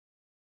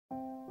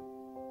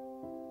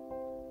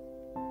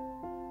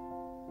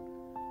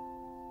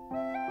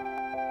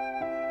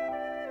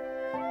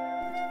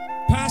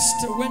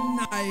Pastor, when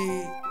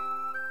I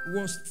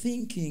was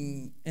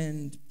thinking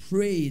and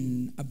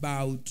praying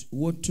about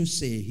what to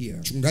say here,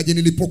 mchungaji,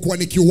 nilipokuwa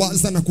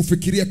nikiwaza na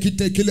kufikiria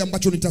kile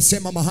ambacho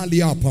nitasema mahali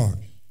hapa,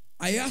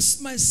 I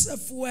asked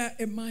myself, where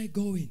am I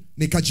going?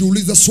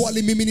 Nikajiuliza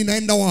swali, mimi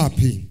ninaenda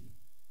wapi?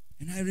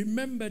 And I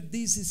remembered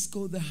this is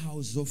called the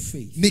house of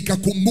faith.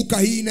 Nikakumbuka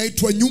hii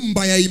inaitwa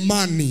nyumba ya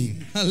imani.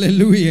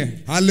 Hallelujah.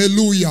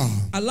 Hallelujah.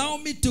 Allow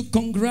me to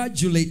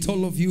congratulate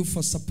all of you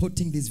for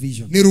supporting this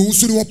vision.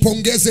 Niruhusu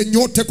niwapongeze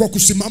nyote kwa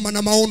kusimama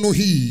na maono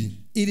hii.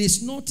 It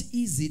is not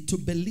easy to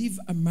believe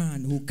a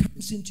man who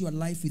comes into your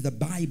life with a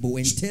Bible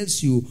and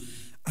tells you,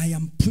 I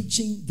am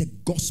preaching the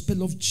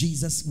gospel of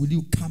Jesus. Will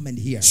you come and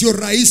hear? Sio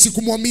rahisi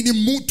kumwamini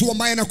mtu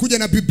ambaye anakuja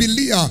na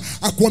Biblia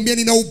akuambia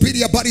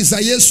ninahubiri habari za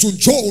Yesu,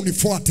 njoo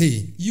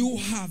unifuate. You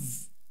have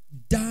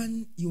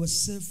done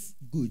yourself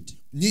good.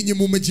 Nyinyi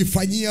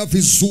mumejifanyia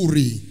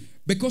vizuri.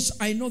 Because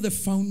I know the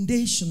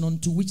foundation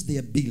onto which they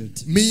are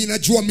built. Mimi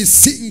najua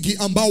misingi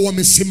ambao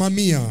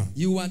wamesimamia.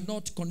 You are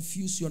not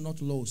confused, you are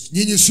not lost.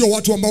 Nyinyi sio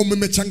watu ambao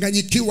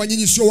mmechanganyikiwa,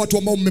 nyinyi sio watu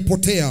ambao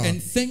mmepotea.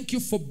 And thank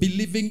you for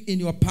believing in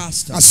your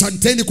pastor.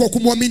 Asanteni kwa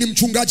kumwamini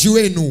mchungaji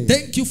wenu.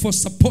 Thank you for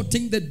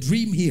supporting the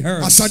dream he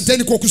heard.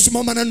 Asanteni kwa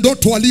kusimama na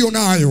ndoto aliyo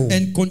nayo.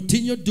 And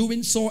continue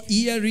doing so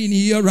year in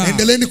year out.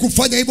 Endeleeni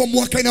kufanya hivyo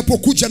mwaka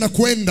inapokuja na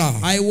kwenda.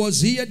 I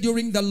was here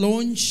during the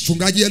launch.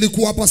 Mchungaji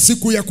alikuwa hapa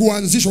siku ya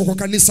kuanzishwa kwa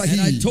kanisa hii. And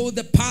I told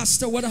the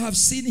pastor, what I have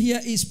seen here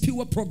is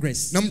pure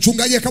progress. Na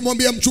mchungaji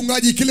akamwambia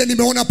mchungaji, kile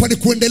nimeona hapa ni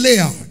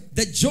kuendelea.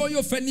 The joy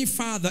of any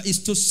father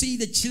is to see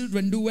the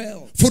children do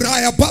well.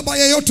 Furaha ya baba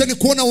yeyote ni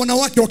kuona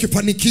wanawake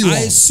wakifanikiwa.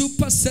 I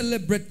super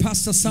celebrate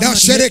Pastor Sam. Na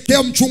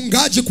sherekea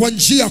mchungaji kwa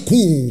njia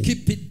kuu.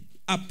 Keep it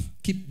up.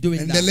 Keep doing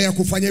that. Endelea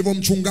kufanya hivyo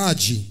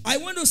mchungaji. I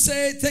want to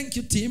say thank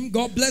you team.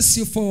 God bless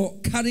you for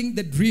carrying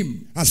the dream.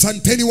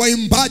 Asanteni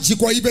waimbaji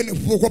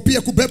kwa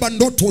pia kubeba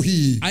ndoto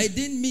hii. I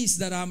didn't miss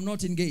that I'm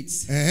not in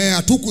gates.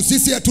 Hatuku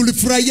sisi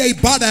tulifurahia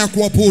ibada ya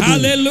kuabudu.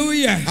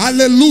 Hallelujah.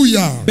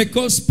 Hallelujah.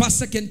 Because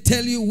pastor can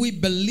tell you we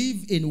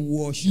believe in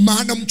worship.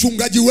 Maana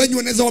mchungaji wenyu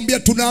anaweza waambia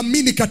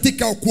tunaamini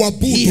katika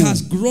kuabudu. He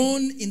has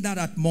grown in that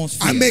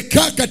atmosphere.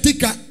 Amekaa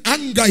katika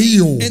anga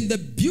hiyo. And the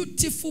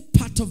beautiful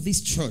part of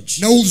this church,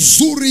 na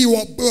uzuri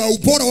wa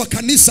ubora wa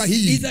kanisa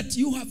hii, is that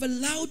you have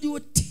allowed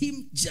your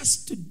team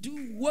just to do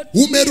what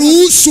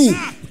umeruhusu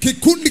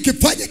kikundi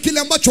kifanye kile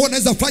ambacho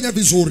wanaweza fanya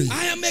vizuri.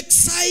 I am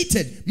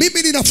excited.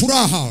 Mimi nina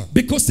furaha.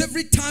 Because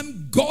every time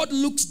God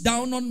looks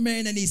down on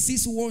men and he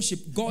sees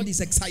worship, God is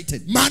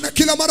excited. Maana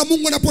kila mara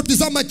Mungu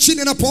anapotizama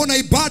chini anapoona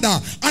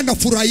ibada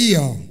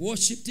anafurahia.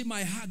 Worship him,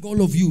 I hug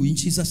all of you in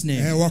Jesus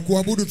name. Wa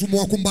kuabudu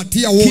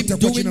tumwakumbatia wote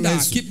kwa jina la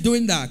Yesu. Keep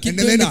doing that.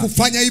 Endeleeni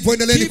kufanya hivyo,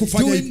 endeleeni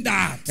kufanya hivyo.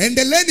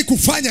 Endeleeni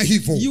kufanya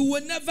hivyo. You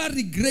will never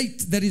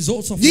regret the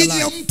results of your life.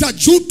 Nyinyi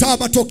hamtajuta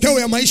matokeo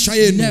ya maisha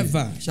yenu.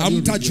 Never.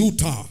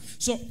 Hamtajuta.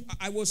 So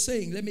I was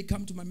saying, let me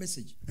come to my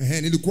message.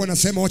 Nilikuwa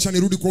nasema wacha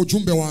nirudi kwa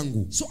ujumbe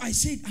wangu. So I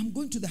said, I'm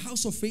going to the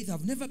house of faith.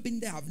 I've never been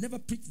there. I've never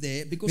preached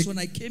there. Because when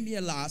I came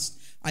here last,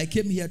 I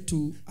came here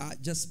to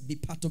just be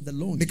part of the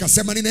launch.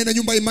 Nikasema ninaenda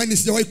nyumba ya imani,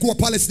 sijawahi kuwa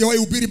pale, sijawahi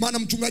hubiri, maana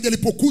mchungaji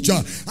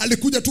alipokuja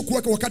alikuja tu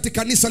kuweka wakati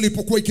kanisa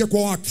lilipokuwa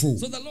ikiwekwa wakfu.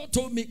 So the Lord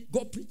told me,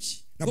 go preach.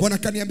 Na Bwana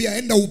kaniambia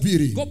enda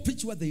hubiri. Go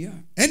preach what they are.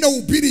 Enda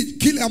hubiri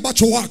kile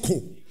ambacho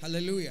wako.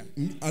 Hallelujah.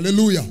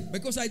 Hallelujah.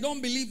 Because I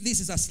don't believe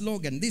this is a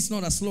slogan. This is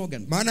not a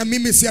slogan. Maana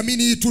mimi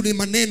siamini hii tu ni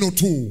maneno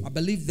tu. I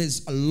believe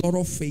there's a lot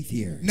of faith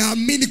here.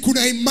 Naamini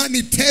kuna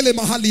imani tele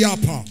mahali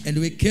hapa. And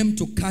we came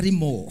to carry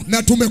more.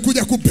 Na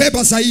tumekuja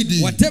kubeba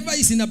zaidi. Whatever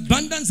is in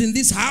abundance in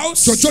this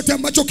house, chochote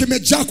ambacho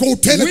kimejaa kwa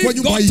utele kwa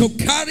nyumba hii, we've got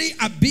to carry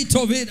a bit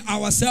of it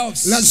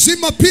ourselves.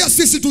 Lazima pia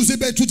sisi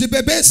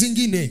tujibebe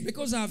zingine.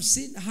 Because I've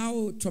seen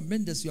how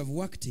tremendous you have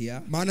worked here.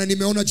 Maana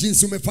nimeona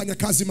jinsi umefanya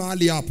kazi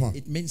mahali hapa.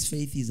 It means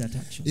faith is at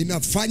action.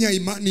 Inafanya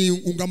imani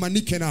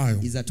ungamanike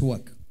nayo. Is at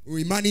work.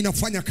 Imani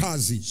inafanya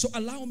kazi. So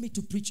allow me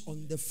to preach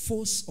on the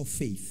force of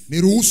faith.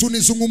 Niruhusu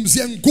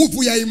nizungumzie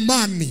nguvu ya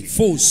imani.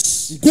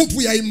 Force.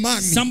 Nguvu ya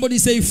imani. Somebody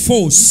say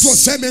force. Mtu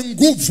aseme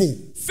nguvu.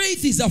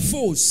 Faith is a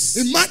force.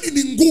 Imani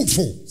ni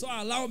nguvu. So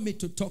allow me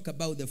to talk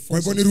about the force. Kwa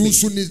hivyo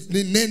niruhusu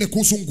ninene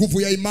kuhusu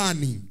nguvu ya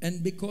imani.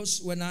 And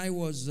because when I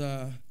was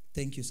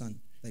thank you son.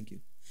 Thank you.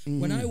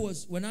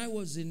 When I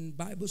was in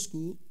Bible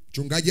school,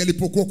 mchungaji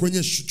alipokuwa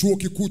kwenye chuo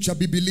kikuu cha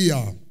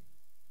Biblia,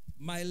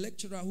 my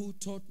lecturer who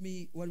taught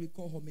me what we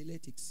call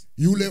homiletics,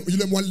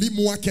 yule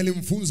mwalimu wake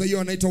alimfunza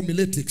hiyo anaita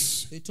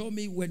homiletics. They told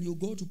me when you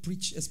go to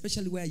preach,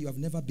 especially where you have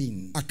never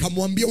been,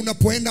 akamwambia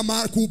unapoenda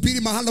kuhubiri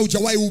mahala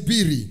hujawahi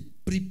hubiri,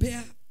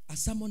 prepare a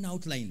sermon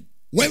outline.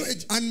 Wewe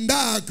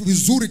andaa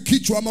vizuri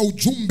kichwa ama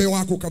ujumbe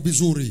wako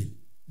vizuri.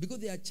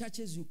 Because there are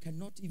churches you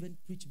cannot even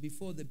preach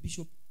before the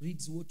bishop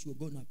reads what you're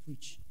going to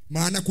preach.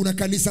 Maana kuna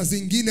kanisa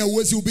zingine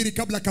huwezi hubiri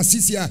kabla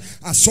kasisi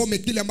asome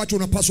kile ambacho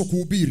unapaswa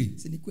kuhubiri.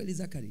 Si ni kweli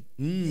Zakari?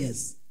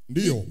 Yes.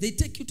 Ndio. They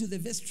take you to the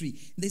vestry.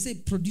 They say,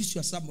 produce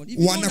your sermon. If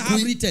you don't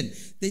have written,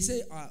 they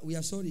say, we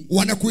are sorry.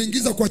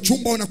 Wanakuingiza kwa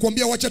chumba,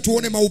 wanakuambia wacha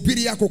tuone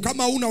mahubiri yako.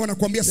 Kama una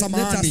wanakuambia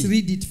samahani. Let us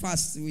read it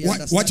first.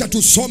 Wacha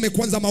tusome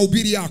kwanza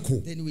mahubiri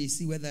yako. Then we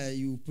see whether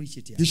you preach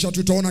it here. Kisha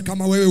tutaona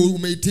kama wewe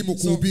umehitimu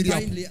kuhubiri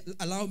hapo. So kindly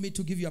allow me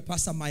to give you a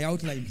pastor my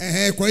outline.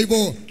 Kwa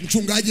hivyo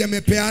mchungaji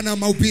amepeana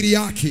mahubiri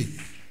yake.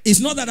 It's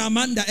not that I'm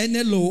under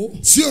any law.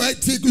 Sio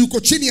yuko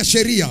chini ya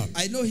sheria.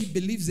 I know he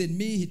believes in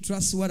me, he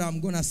trusts what I'm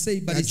going to say,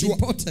 but it's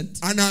important.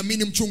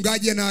 Anaamini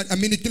mchungaji,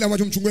 anaamini kila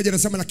ambacho mchungaji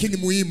anasema, lakini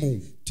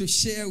muhimu to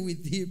share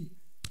with him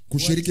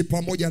kushiriki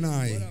pamoja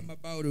naye what I'm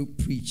about to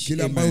preach.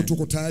 Kile ambayo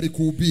tuko tayari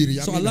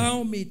kuhubiri. So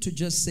allow me to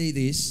just say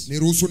this.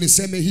 Niruhusu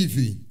niseme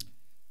hivi.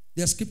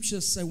 There are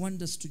scriptures I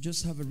want us to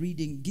just have a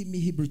reading. Give me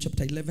Hebrew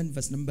chapter 11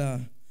 verse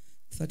number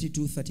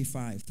 32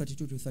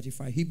 to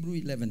 35. Hebrew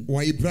 11.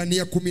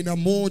 Waibrania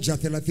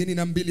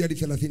 11:32 hadi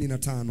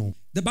 35.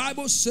 The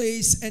Bible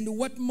says, and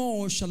what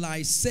more shall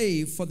I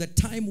say, for the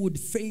time would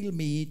fail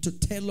me to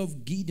tell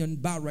of Gideon,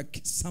 Barak,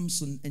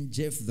 Samson, and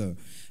Jephthah,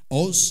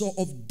 also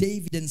of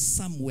David and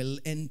Samuel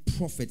and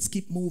prophets.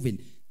 Keep moving.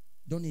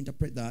 Don't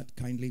interpret that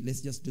kindly.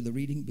 Let's just do the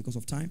reading because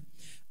of time.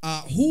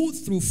 Who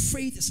through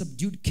faith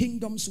subdued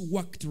kingdoms,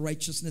 worked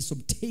righteousness,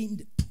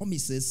 obtained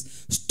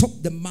promises,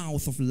 stopped the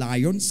mouth of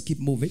lions. Keep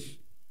moving.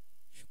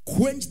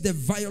 Quenched the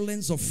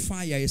violence of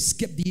fire,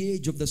 escaped the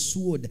edge of the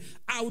sword,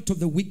 out of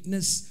the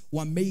weakness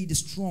were made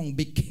strong,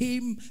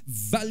 became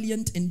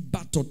valiant in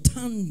battle,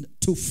 turned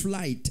to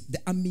flight the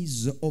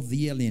armies of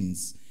the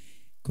aliens.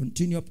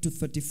 Continue up to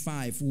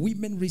 35.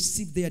 Women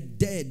received their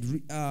dead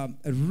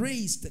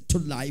raised to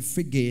life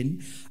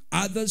again.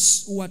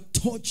 Others were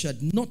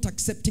tortured, not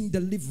accepting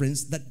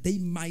deliverance that they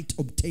might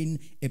obtain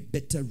a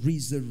better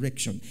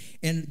resurrection.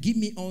 And give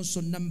me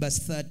also Numbers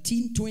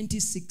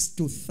 13:26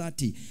 to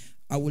 30.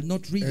 I will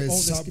not read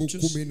all the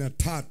scriptures.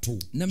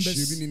 Numbers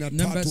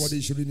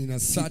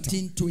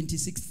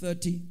 13:26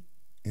 30.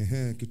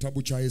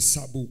 Kitabu cha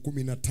Hesabu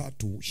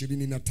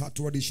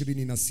 13:23 hadi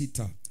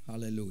 26.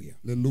 Hallelujah.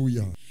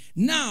 Hallelujah.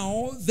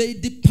 Now they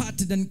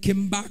departed and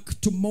came back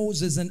to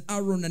Moses and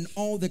Aaron and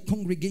all the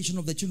congregation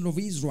of the children of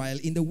Israel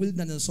in the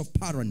wilderness of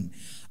Paran.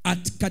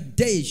 At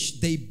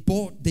Kadesh they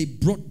brought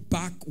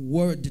back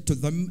word to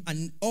them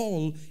and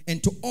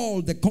to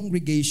all the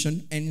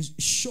congregation, and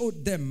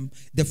showed them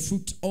the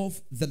fruit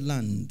of the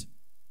land.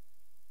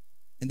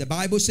 And the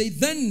Bible says,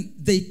 then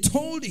they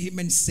told him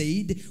and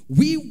said,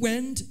 we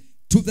went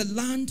to the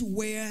land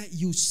where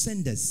you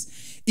send us.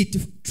 It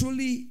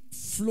truly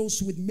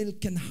flows with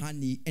milk and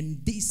honey,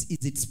 and this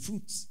is its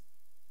fruits.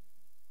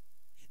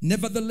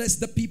 Nevertheless,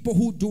 the people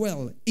who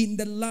dwell in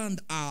the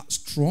land are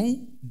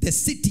strong. The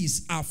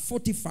cities are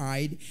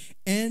fortified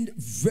and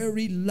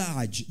very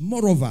large.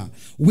 Moreover,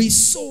 we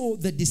saw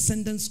the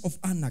descendants of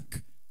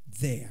Anak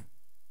there.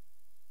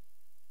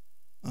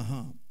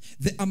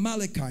 The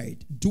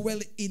Amalekite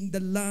dwell in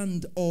the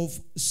land of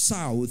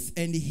south,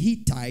 and the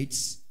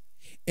Hittites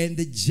and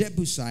the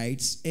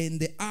Jebusites and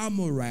the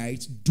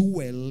Amorites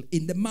dwell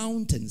in the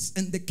mountains,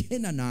 and the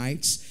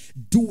Canaanites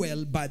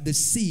dwell by the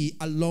sea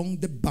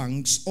along the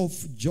banks of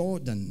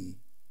Jordan.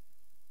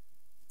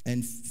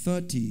 And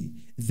 30,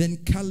 then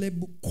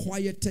Caleb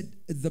quieted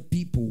the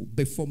people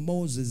before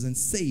Moses and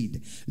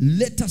said,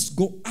 let us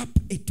go up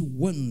at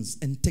once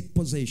and take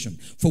possession,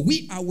 for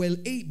we are well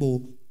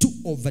able to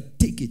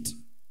overtake it.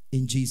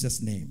 In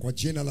Jesus' name. Kwa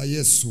jina la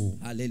Yesu.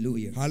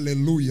 Hallelujah.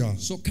 Hallelujah.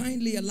 So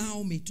kindly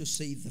allow me to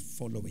say the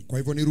following. Kwa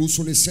hivyo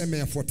niruhusu niseme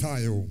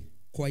yafuatayo.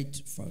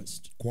 Quite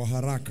fast. Kwa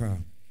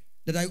haraka.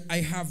 That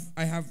I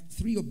have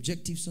three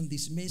objectives on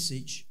this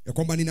message. Ya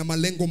kwamba nina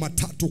malengo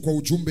matatu kwa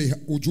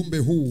ujumbe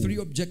huu. Three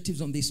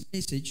objectives on this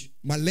message.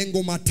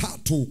 Malengo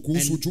matatu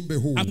kuhusu ujumbe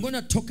huu. I'm going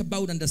to talk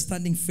about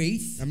understanding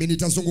faith. Na mimi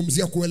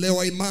nitazungumzia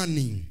kuelewa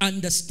imani.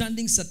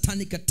 Understanding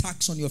satanic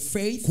attacks on your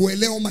faith.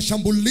 Kuelewa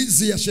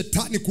mashambulizi ya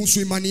shetani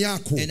kuhusu imani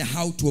yako. And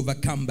how to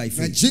overcome by faith.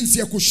 Na jinsi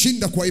ya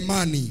kushinda kwa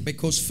imani.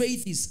 Because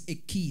faith is a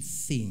key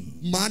thing.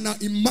 Maana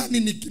imani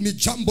ni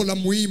jambo la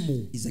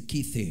muhimu. Is a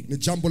key thing. Ni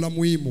jambo la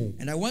muhimu.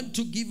 And I want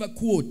to give a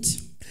quote.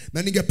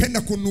 Na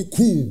ningependa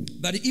kunukuu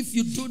that if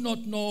you do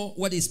not know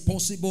what is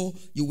possible,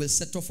 you will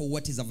settle for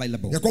what is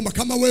available. Ya kwamba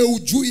kama wewe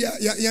hujui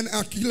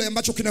kile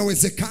ambacho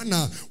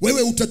kinawezekana,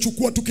 wewe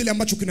utachukua tu kile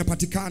ambacho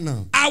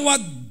kinapatikana. Our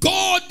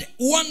God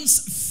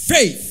wants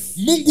faith.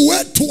 Mungu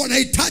wetu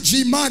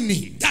anahitaji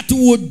imani that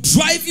will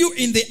drive you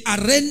in the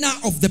arena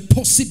of the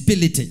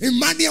possibility.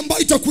 Imani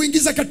ambayo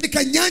itakuingiza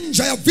katika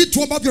nyanja ya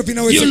vitu ambavyo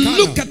vinawezekana. You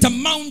look at a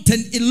mountain,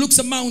 it looks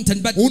a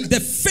mountain, but the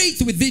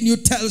faith within you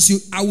tells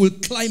you, I will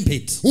climb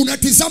it.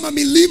 Unatizama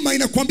milima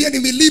inakwambia ni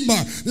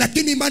milima,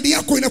 lakini imani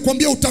yako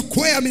inakwambia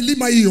utakwea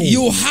milima hiyo.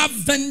 You have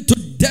then to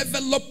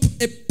develop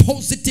a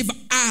positive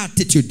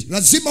attitude.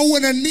 Lazima uwe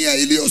na nia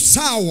iliyo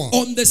sawa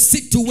on the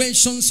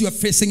situations you are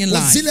facing in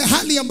life. Zile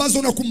hali ambazo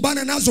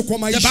unakumbana nazo kwa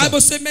maisha. The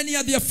Bible says many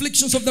are the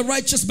afflictions of the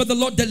righteous, but the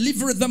Lord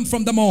delivered them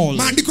from them all.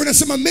 Maandiko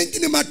yanasema mengi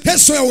ni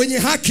mateso ya wenye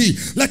haki,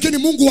 lakini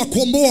Mungu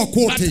wakomboa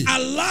kote. But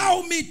allow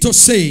allow me to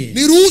say,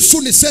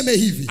 niruhusu niseme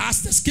hivi,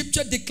 as the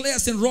scripture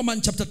declares in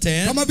Romans chapter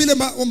 10, kama vile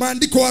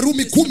maandiko wa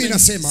Rumi 10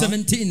 inasema,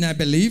 17 I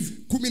believe,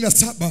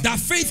 17, that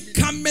faith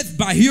cometh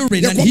by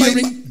hearing, and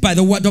hearing by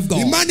the word of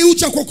God. Imani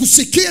huja kwa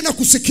kusikia na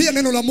kusikia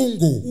neno la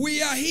Mungu.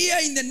 We are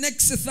here in the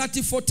next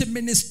 30-40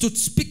 minutes to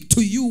speak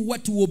to you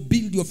what will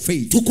build your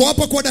faith. Tuko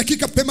hapa kwa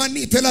dakika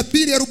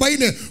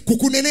 30-40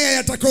 kukunenea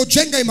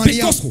yatakayojenga imani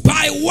yako.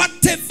 Because by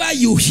whatever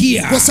you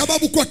hear, kwa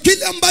sababu kwa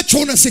kile ambacho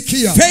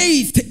unasikia,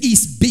 faith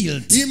is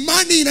built.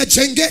 Imani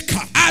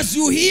inajengeka. As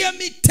you hear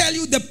me tell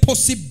you the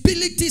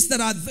possibilities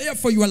that are there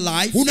for your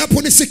life,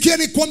 unaponisikia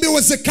nikwambie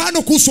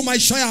uwezekano kuhusu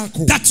maisha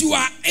yako, that you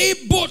are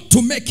able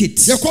to make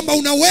it, ya kwamba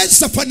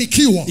unaweza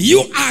fanikiwa,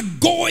 you are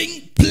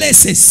going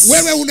places,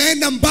 wewe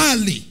unaenda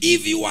mbali.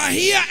 If you are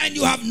here and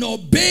you have no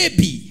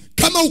baby,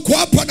 kama uko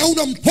hapa na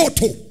una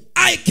mtoto,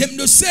 I came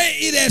to say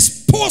it is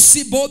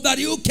possible that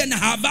you can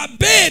have a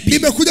baby.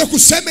 Nimekuja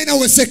kusema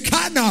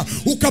inawezekana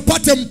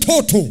ukapate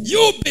mtoto.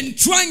 You've been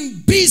trying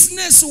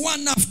business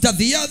one after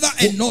the other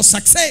and no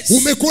success.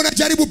 Umekuwa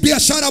unajaribu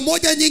biashara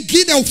moja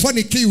nyingine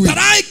ufanikiwi. But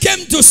I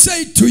came to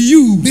say to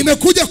you,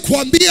 nimekuja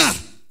kuambia,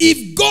 if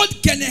God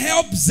can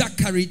help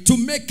Zachary to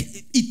make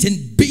it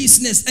in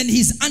business and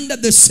he's under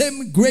the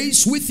same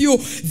grace with you,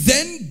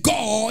 then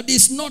God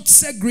is not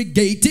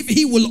segregative.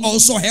 He will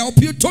also help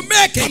you to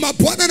make it. Kama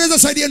Bwana anaweza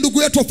saidia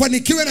ndugu yetu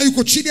afanikiwe na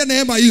yuko chini ya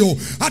neema hiyo,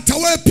 hata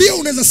wewe pia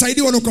unaweza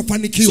saidiwa na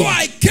ukafanikiwa. So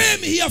I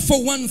came here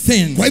for one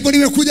thing. Kwa hivyo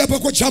nimekuja hapa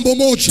kwa jambo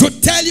moja. To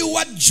tell you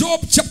what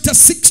Job chapter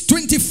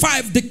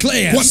 6:25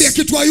 declares. Kuambia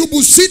kitu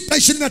Ayubu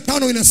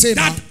 6:25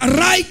 inasema. That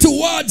right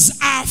words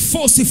are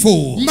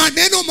forceful.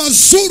 Maneno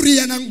mazuri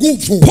yana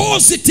nguvu.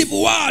 Positive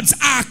words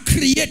are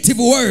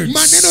creative words.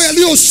 Maneno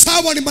yaliyo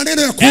sawa ni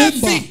maneno ya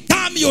kuumba. Every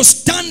time you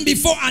stand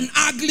before an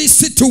ugly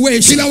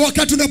situation, kila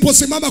wakati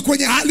unaposimama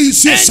kwenye hali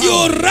isiyo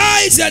sawa, and you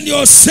rise and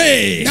you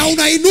say, na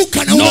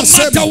unainuka na no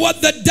unasema, matter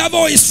what the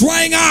devil is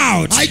trying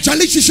out,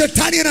 haijalishi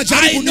shetani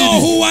anajaribu nini, I know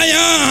who I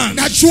am.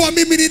 Najua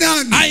mimi ni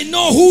nani. I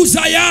know whose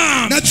I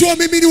am. Najua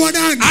mimi ni wa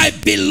nani. I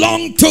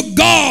belong to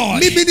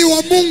God. Mimi ni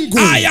wa Mungu.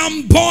 I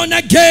am born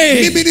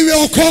again. Mimi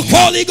nimeokoka.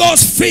 Holy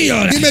Ghost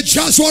filled.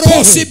 Nimejazwa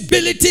Roho.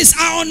 Possibilities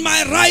are on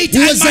my right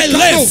and my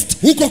left.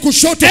 Uko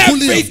kushoto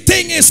kulia.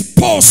 Everything is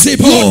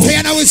possible. Yote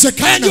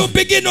yanawezekana. And you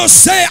begin to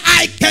say,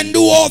 I can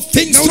do all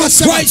things through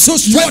Christ who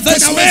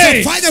strengthens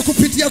me.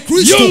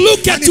 You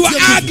look at your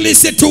ugly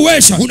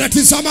situation and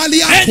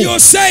you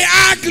say,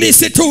 ugly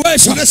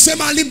situation,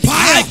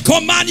 I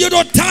command you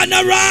to turn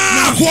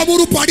around,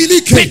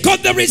 because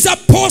there is a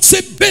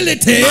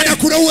possibility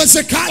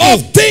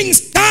of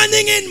things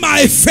turning in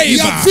my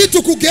favor.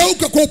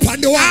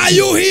 Are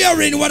you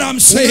hearing what I'm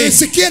saying?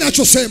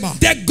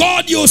 The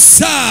God you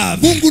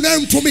serve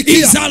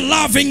is a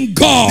loving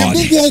God.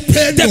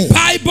 The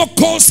Bible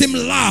calls him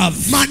love.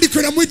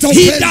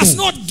 He does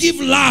not give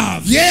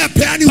love,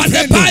 but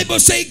the Bible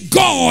says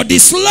God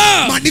is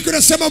love. And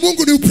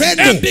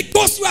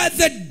because you are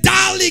the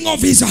darling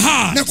of his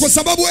heart,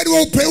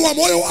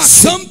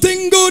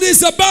 something good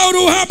is about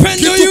to happen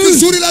to you.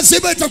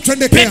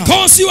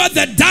 Because you are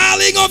the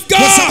darling of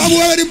God,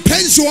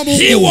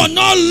 he will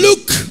not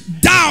look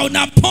down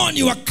upon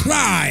your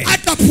cry.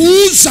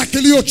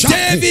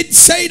 David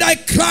said, I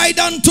cried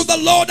unto the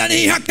Lord and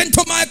he hearkened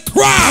to my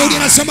cry.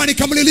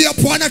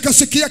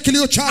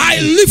 I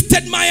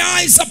lifted my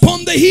eyes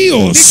upon the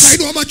hills.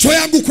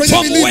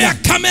 From where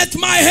cometh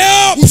my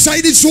help?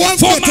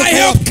 For my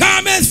help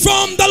cometh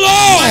from the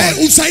Lord.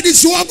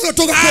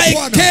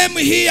 I came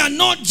here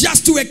not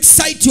just to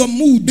excite your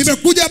mood. I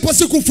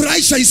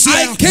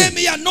came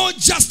here not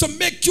just to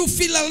make you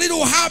feel a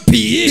little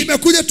happy.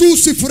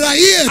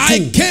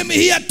 I came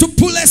here to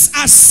place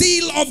a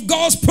seal of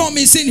God's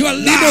promise in your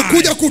life.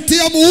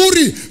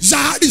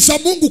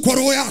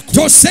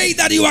 To say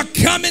that you are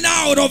coming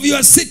out of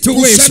your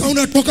situation.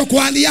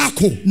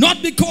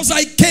 Not because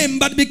I came,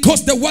 but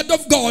because the word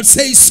of God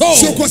says so.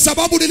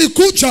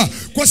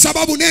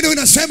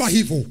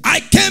 I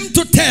came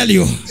to tell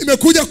you, even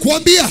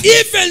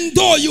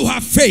though you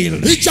have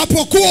failed, you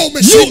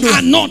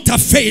are not a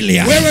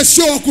failure.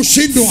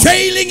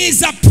 Failing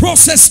is a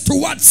process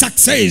towards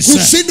success.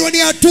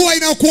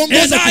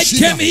 And I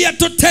came here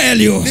to tell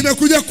you,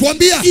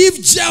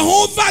 if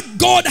Jehovah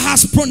God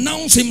has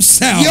pronounced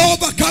himself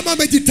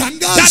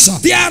that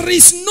there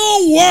is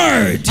no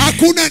word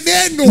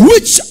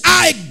which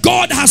I,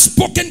 God, has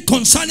spoken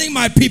concerning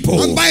my people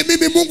that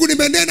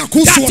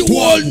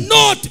will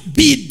not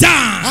be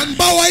done.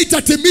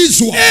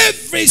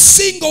 Every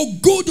single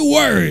good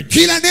word,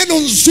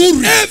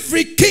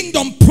 every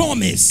kingdom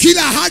promise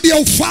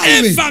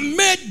ever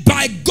made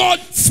by God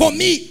for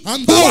me,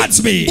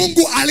 towards me, he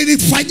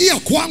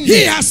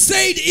has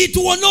said it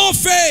will not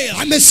fail.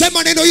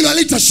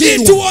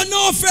 It will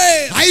not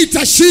fail.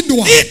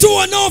 It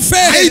will not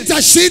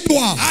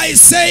fail. I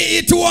say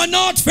it will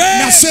not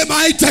fail.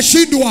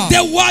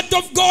 The word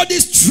of God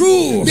is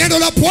true.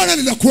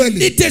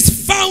 It is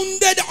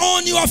founded founded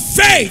on your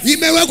faith.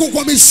 Imewekwa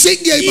kwa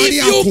misingi ya imani If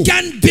yako. you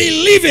can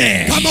believe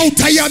it, Kama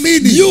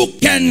utaiamini, you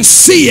can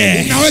see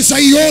it. unaweza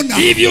iona.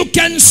 If you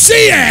can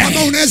see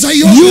Kama it, unaweza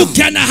iona, you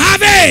can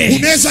have it.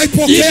 unaweza If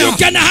you ipokea.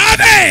 can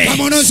have it,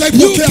 Kama unaweza you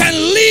ipokea, can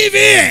live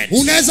it.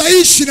 unaweza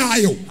ishi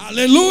nayo.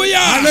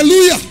 Hallelujah.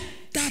 Haleluya.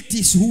 That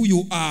is who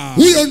you are.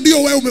 Huyo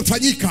ndio wewe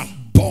umefanyika.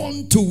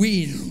 Born to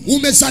win.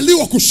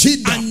 Umezaliwa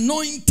kushinda.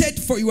 Anointed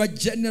for your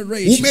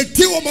generation.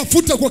 Umetiwa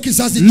mafuta kwa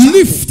kizazi chako.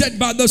 Lifted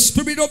by the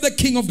Spirit of the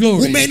King of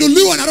Glory.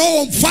 Umeinuliwa na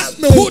Roho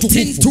mfalme wa Put utukufu.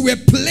 into a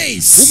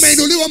place.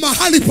 Umeinuliwa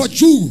mahali pa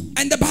juu.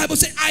 And the Bible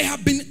says, I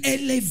have been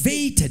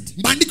elevated.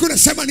 Maandiko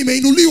yanasema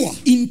nimeinuliwa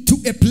Into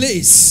a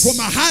place kwa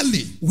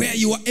mahali where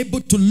you are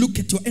able to look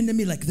at your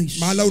enemy like this.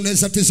 mahala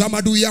unaweza tazama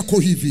adui yako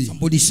hivi.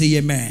 Somebody say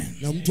amen.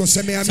 Na mtu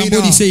aseme amina.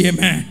 Somebody say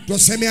amen. Mtu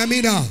aseme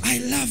amina. I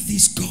love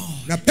this God.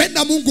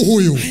 Napenda Mungu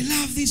huyu. I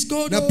love this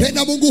God.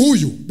 Napenda Mungu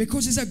huyu.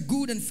 Because he's a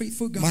good and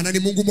faithful God. Maana ni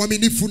Mungu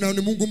mwaminifu na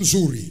ni Mungu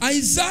mzuri.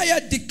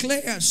 Isaiah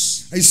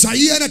declares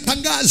Isaia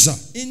anatangaza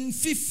in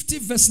 50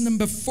 verse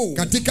number 4.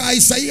 katika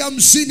Isaia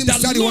 50 The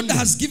mstari wa Lord 4.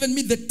 has given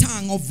me the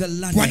tongue of the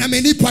Bwana learned,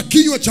 amenipa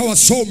kinywa cha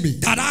wasomi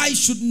that I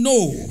should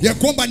know ya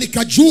kwamba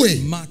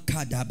nikajue.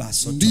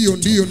 Ndiyo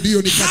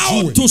how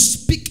nikajue to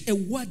speak a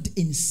word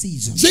in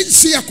season.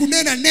 jinsi ya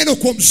kunena neno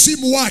kwa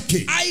msimu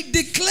wake. I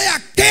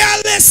declare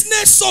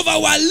carelessness of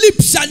our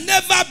lips shall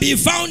never be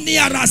found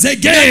near us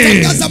again.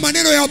 Natangaza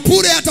maneno ya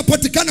bure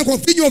yatapatikana kwa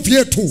vinywa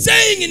vyetu.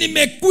 Saying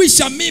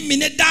nimekwisha mimi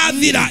ne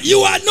Davida.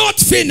 You are not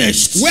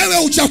finished. Wewe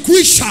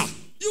hujakwisha.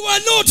 You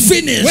are not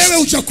finished. Wewe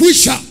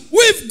hujakwisha.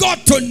 We've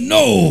got to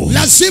know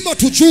Lazima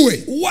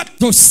tujue what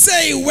to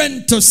say,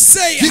 when to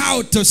say,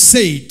 how to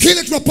say it.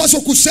 kile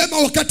tunapaswa kusema,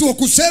 wakati wa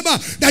kusema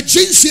na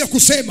jinsi ya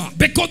kusema.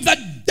 Because the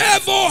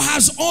devil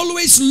has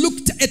always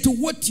looked at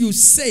what you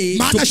say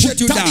to Maana put you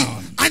shetani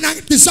down.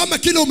 anatizama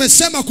kile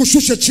umesema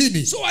kushusha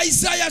chini. So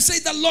Isaiah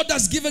said, the Lord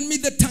has given me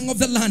the tongue of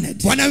the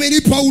learned, Bwana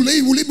amenipa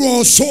ulimi wa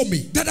wasomi,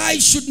 that I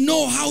should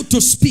know how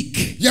to speak.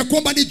 ya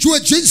kwamba nijue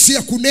jinsi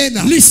ya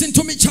kunena. Listen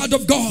to me, child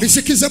of God.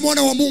 Nisikize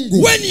mwana wa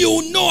Mungu. When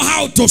you know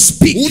how to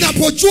speak,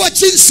 Unapojua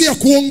jinsi ya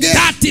kuongea,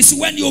 that is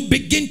when you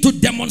begin to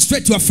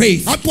demonstrate your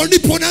faith. hapo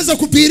ndipo unaanza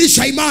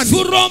kudhihirisha imani.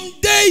 From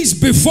days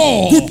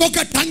before,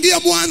 Kutoka tangia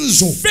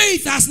mwanzo,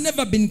 faith has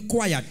never been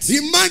quiet.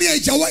 imani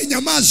haijawahi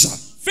nyamaza.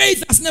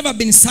 Faith has never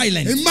been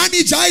silent. Imani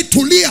haijawahi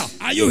tulia.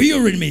 Are you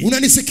hearing me?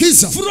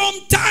 Unanisikiza? From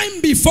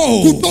time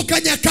before, Kutoka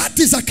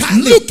nyakati za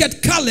kale. look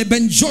at Caleb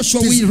and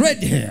Joshua, we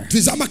read here.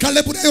 Tizama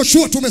Kalebu na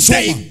Yoshua tumesoma.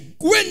 They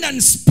went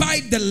and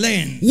spied the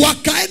land.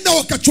 Wakaenda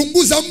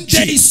wakachunguza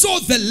They mji. saw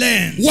the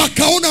land.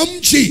 Wakaona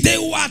mji. They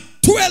were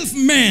 12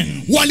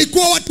 men.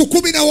 Walikuwa watu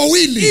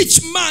 12.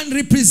 Each man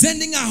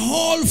representing a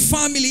whole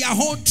family, a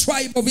whole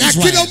tribe of Na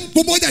kila Israel.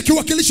 mtu mmoja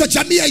akiwakilisha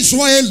jamii ya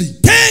Israeli.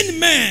 10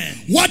 men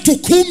Watu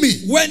 10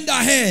 went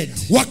ahead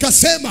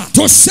wakasema,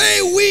 to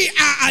say we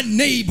are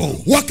unable.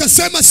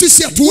 wakasema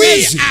sisi We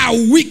hatuwezi. are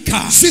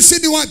weaker. Sisi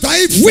ni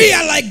wadhaifu. We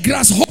are like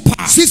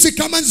grasshoppers. Sisi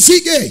kama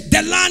nzige.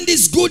 The land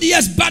is good,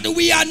 yes, but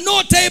we are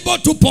not able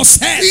to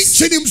possess.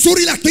 Nchi ni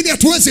mzuri lakini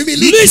hatuwezi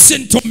miliki.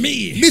 Listen to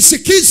me.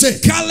 Nisikize.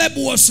 Caleb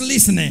was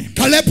listening.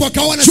 Kalebu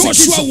akawa Joshua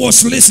anasikiza.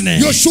 was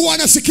listening. Yoshua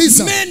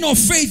anasikiza. Men of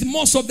faith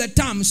most of the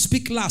time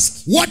speak last.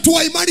 Watu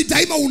wa imani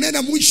daima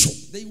unena mwisho.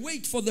 They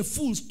wait for the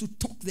fools to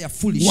talk their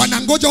foolish.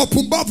 Wanangoja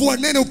wapumbavu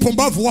wanene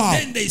upumbavu wao.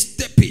 Then they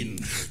step in.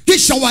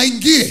 Kisha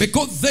waingie.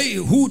 Because they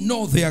who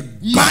know their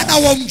Maana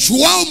God,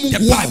 wamjuao the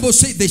Mungu wao. Bible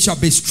says they shall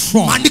be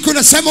strong. Maandiko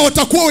nasema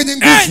watakuwa wenye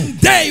nguvu. And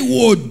they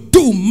will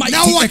do Na mighty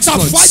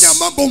watafanya exploits.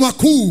 mambo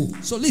makuu.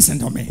 So listen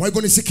to me. Kwa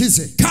hivyo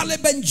nisikize.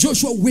 Caleb and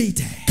Joshua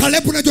waited.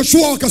 Kalebu na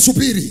Joshua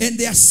wakasubiri. And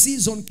their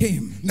season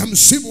came. Na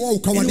msimu wao And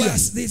ukawadia.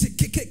 they said,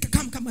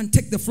 come and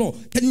take the floor.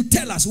 Can you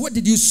tell us, what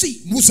did you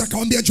see? Musa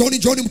akamwambia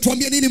John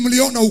mtuambie nini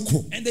mliona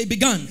huko. And they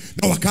began.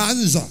 Na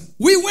wakaanza.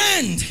 We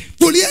went.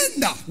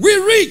 Tulienda. We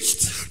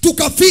reached.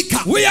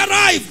 Tukafika. We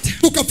arrived.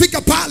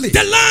 Tukafika pale.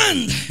 The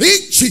land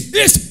Nchi.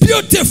 is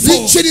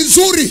beautiful. Nchi ni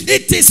nzuri.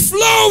 It is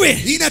flowing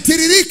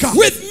Inatiririka.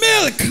 with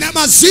milk Na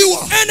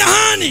maziwa. and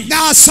honey.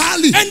 Na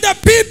asali. And the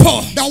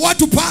people Na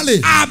watu pale.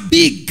 are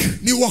big.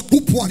 Ni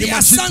wakubwa. Ni They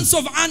are mazito. sons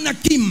of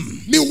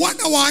Anakim. Ni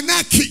wana wa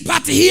Anaki.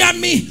 But hear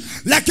me.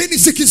 Lakini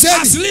As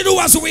sikizeni. little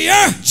as we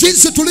are,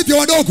 Jinsi tulivyo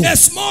wadogo.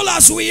 as small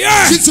as we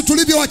are, Jinsi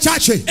tulivyo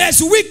wachache.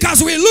 as weak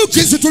as we look,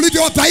 Jinsi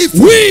tulivyo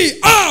wadhaifu. we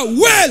are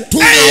well able.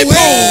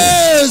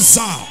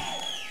 Tunaweza.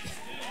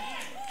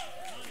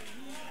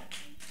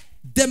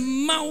 The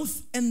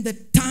mouth and the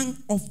tongue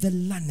of the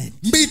learned.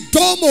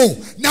 Midomo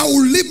na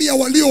ulimi ya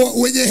walio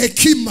wenye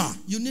hekima.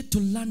 You need to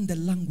learn the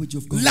language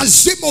of God.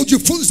 Lazima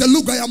ujifunze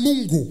lugha ya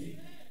Mungu.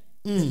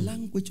 The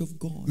language of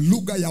God.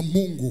 Lugha ya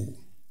Mungu.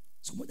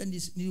 Siku moja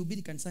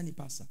nilihubiri kanisani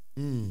pasa.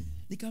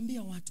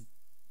 Nikaambia watu,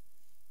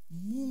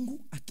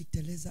 Mungu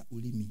akiteleza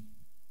ulimi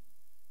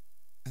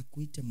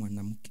akuite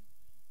mwanamke,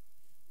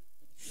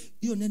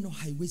 hiyo neno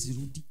haiwezi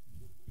rudi.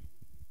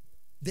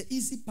 The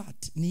easy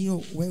part ni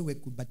hiyo wewe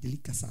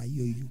kubadilika saa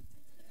hiyo hiyo.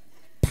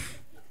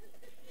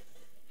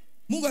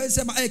 Mungu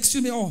anasema,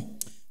 excuse me,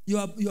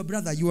 your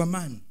brother, you are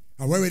man.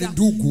 Wewe ni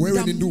ndugu, wewe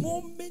ni The ndugu.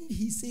 moment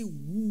he say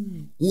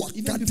woo,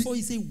 even Wakati, before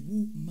he say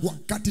woman,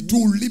 wakati tu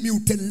ulimi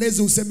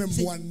uteleze useme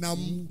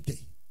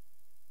mwanamke.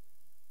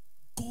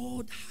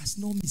 God has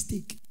no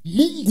mistake.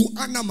 Mungu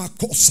ana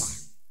makosa.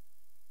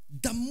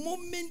 The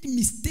moment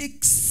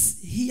mistakes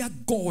hear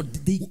God,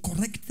 they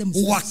correct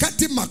themselves.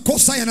 Wakati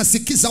makosa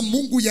yanasikiza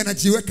Mungu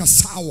yanajiweka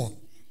sawa.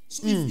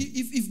 So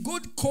if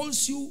God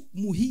calls you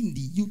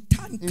Muhindi, you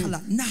turn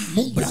color now.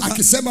 Mungu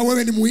akisema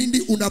wewe ni Muhindi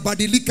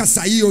unabadilika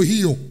saa hiyo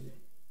hiyo.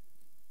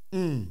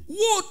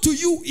 Woe to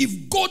you if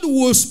God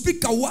will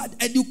speak a word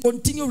and you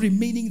continue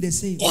remaining the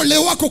same. Ole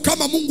wako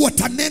kama Mungu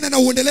atanena na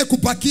uendelee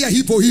kubakia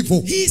hivyo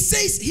hivyo. He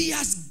says he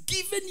has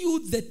given you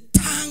the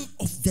tongue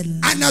of the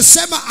learned.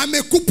 Anasema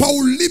amekupa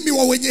ulimi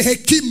wa wenye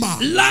hekima.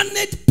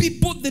 Learned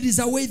people, there is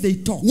a way they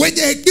talk.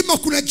 Wenye hekima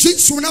kuna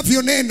jinsi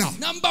unavyonena.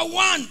 Number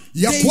one,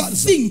 Ya they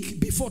kwanza, think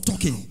before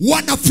talking.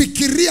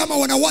 wanafikiria ama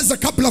wanawaza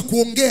kabla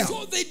kuongea.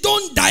 So they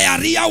don't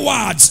diarrhea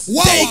words.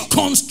 Wow. They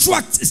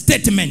construct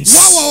statements.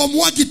 Wao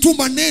hawamwagi tu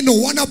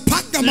maneno,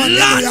 wanapanga maneno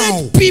yao.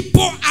 Learned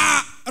people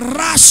are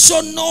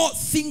rational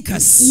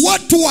thinkers.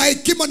 Watu wa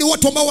hekima ni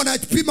watu ambao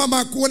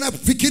wanapima,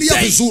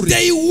 wanafikiria vizuri.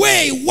 They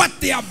weigh what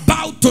they are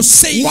about to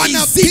say.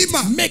 Is it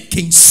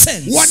making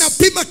sense?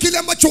 Wanapima kile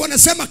ambacho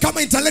wanasema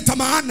kama italeta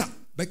maana.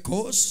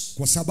 Because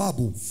Kwa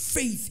sababu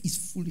faith is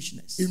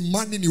foolishness.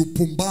 imani ni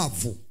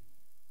upumbavu.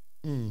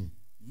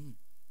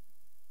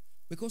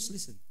 Because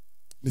listen,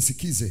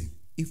 Nisikize.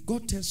 if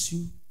God tells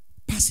you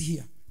pass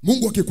here,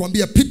 Mungu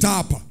akikwambia pita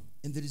hapa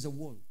and there is a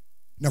wall,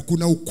 na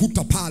kuna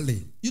ukuta pale,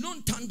 you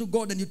don't turn to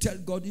God and you tell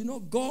God, you know,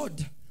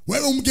 God,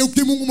 wewe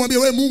umgeukie Mungu mwambie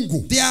wewe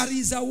Mungu, there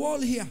is a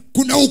wall here.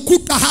 kuna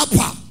ukuta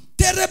hapa.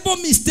 Terrible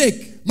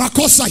mistake.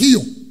 Makosa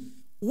hiyo.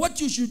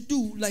 What you should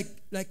do, like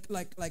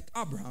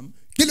Abraham,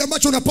 Kile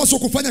ambacho unapaswa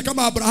kufanya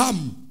kama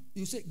Abrahamu,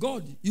 you say,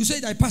 God, you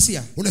said I pass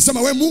here.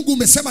 unasema wewe Mungu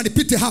umesema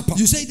nipite hapa.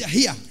 You said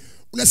here.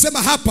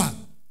 Unasema hapa.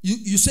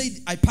 You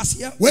said I pass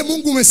here. Wewe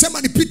Mungu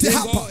umesema nipite Go,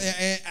 hapa.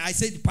 I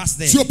said pass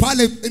there. Sio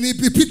pale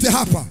nipite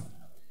hapa.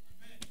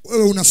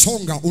 Wewe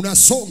unasonga.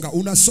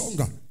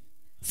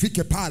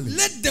 Fike pale.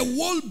 Let the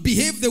wall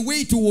behave the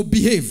way it will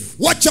behave.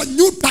 Wacha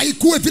nyuta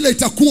ikue vile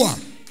itakuwa.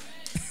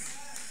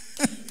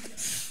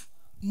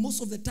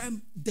 Most of the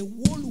time the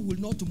wall will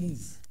not move.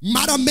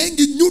 Mara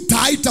mengi nyuta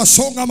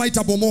haitasonga ama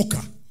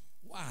itabomoka.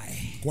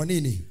 Why? Kwa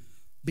nini?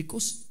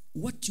 Because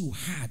what you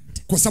had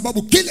Kwa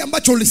sababu kile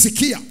ambacho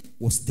ulisikia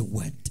was the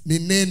word, ni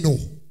neno,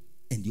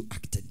 and you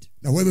acted.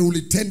 na wewe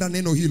ulitenda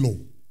neno hilo.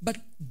 But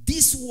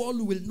this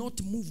wall will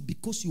not move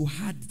because you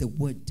had the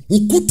word.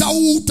 Ukuta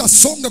huu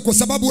utasonga kwa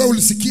sababu wewe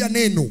ulisikia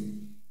neno.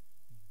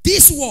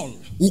 This wall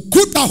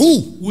Ukuta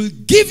huu will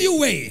give you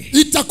way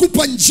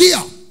itakupa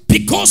njia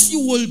because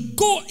you will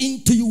go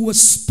into your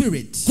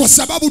spirit. kwa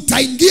sababu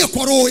utaingia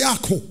kwa roho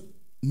yako.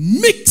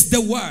 Mix the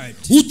word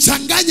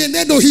Uchanganye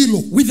neno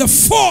hilo with the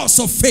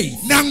force of faith.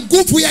 na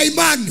nguvu ya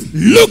imani.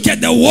 Look at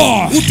the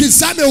wall.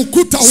 Utizame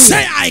ukuta huu.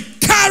 Say, I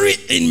carry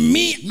in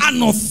me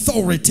an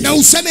authority. Na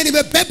useme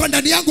nimebeba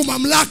ndani yangu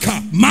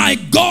mamlaka. My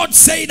God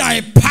said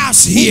I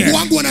pass here. Mungu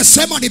wangu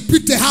anasema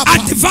nipite hapa.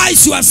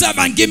 Advise yourself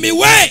and give me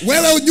way.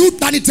 Wewe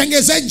unyuta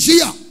nitengeze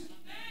njia.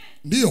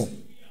 Ndio.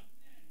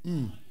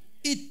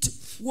 It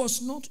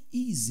was not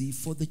easy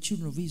for the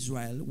children of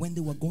Israel when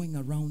they were going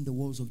around the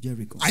walls of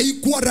Jericho.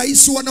 Haikuwa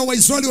rahisi wana wa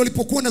Israeli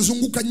walipokuwa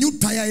wanazunguka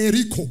nyuta ya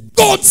Yeriko.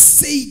 God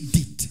said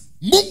it.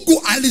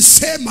 Mungu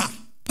alisema,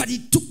 But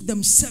it took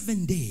them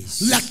 7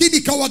 days.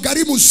 lakini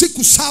kawagharimu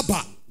siku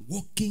 7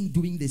 Walking,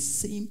 doing the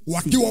same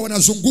wakiwa thing.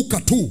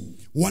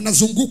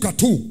 wanazunguka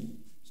tu.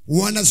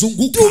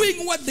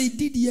 Doing what they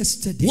did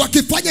yesterday.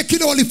 Wakifanya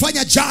kile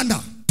walifanya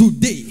jana.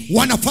 Today.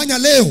 Wanafanya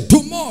leo.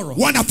 Tomorrow.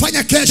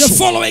 Wanafanya kesho. The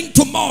following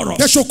tomorrow.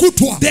 Kesho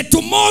kutwa. The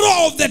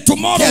tomorrow of the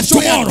tomorrow of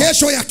tomorrow.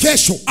 Kesho ya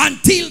kesho.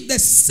 Until the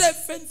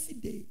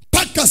 7th day.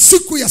 Paka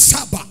siku ya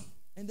 7.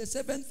 And the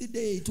 7th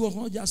day, it was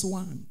not just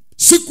one.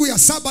 Siku ya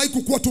 7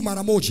 haikukuwa tu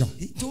mara moja.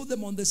 He told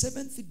them on the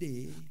 7th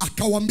day,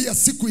 akawaambia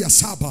siku ya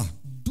 7,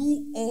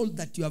 do all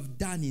that you have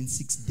done in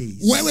 6 days.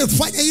 Wewe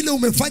fanya ile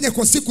umefanya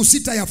kwa siku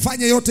 6,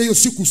 yafanye yote hiyo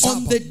siku 7.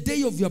 On the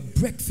day of your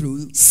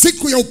breakthrough,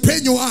 siku ya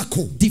upenyo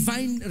wako,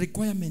 divine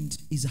requirement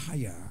is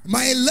higher.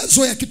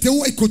 Maelezo ya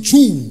kiteua iko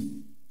juu.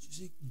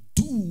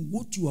 Do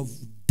what you have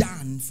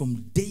done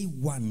from day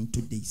 1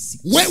 to day 6.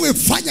 Wewe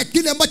fanya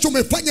kile ambacho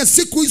umefanya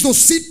siku hizo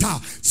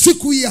 6,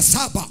 siku ya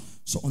 7.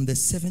 So on the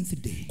 7th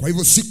day, kwa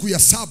hivyo siku ya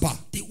 7,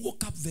 they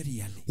woke up very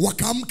early.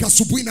 Wakaamka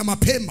asubuhi na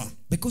mapema.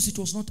 Because it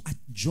was not a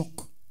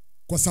joke.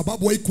 Kwa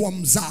sababu haikuwa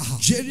mzaha.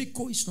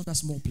 Jericho is not a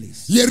small place.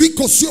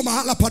 Yeriko sio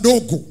mahala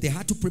padogo. They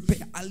had to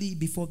prepare early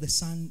before the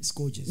sun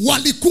scorches.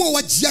 Walikuwa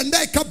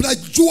wajiandae kabla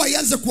jua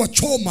ianze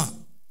kuwachoma.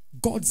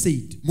 God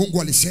said.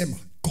 Mungu alisema.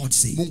 God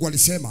said. Mungu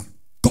alisema.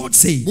 God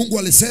said. Mungu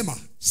alisema.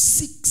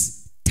 6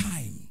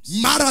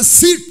 times. Mara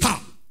 6.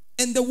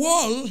 And the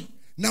wall,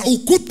 na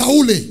ukuta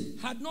ule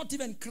had not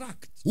even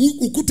cracked.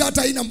 Ukuta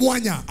hata haina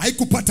mwanya,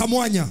 haikupata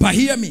mwanya. But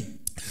hear me.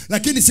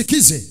 Lakini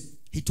sikize.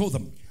 He told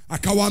them.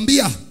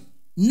 Akawaambia,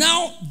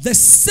 now the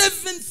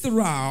 7th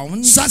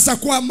round, sasa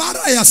kwa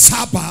mara ya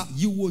 7,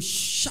 you will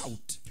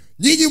shout.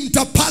 Nyinyi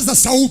mtapaza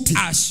sauti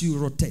as you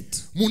rotate.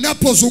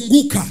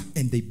 mnapozunguka.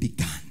 And they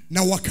began.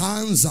 Na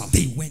wakaanza.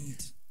 They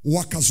went.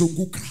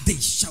 Wakazunguka. They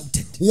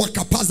shouted.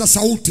 Wakapaza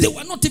sauti. They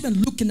were not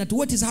even looking at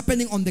what is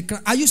happening on the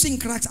crack. Are you seeing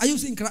cracks? Are you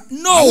seeing cracks?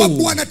 No.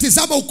 Hawakuwa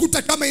wanatizama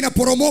ukuta kama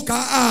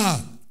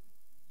inaporomoka.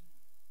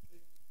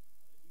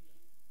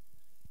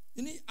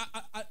 You know,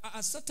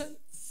 a certain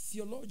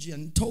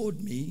theologian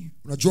told me,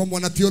 unajua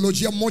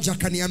mwanatheolojia mmoja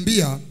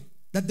akaniambia,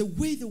 that the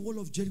way the wall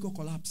of Jericho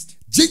collapsed,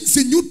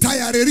 jinsi nyuta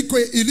ya Yeriko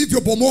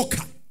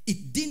ilivyobomoka,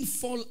 it didn't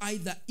fall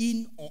either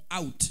in or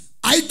out.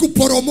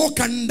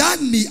 Haikuporomoka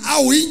ndani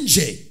au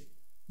nje.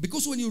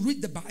 Because when you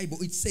read the Bible,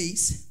 it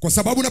says, kwa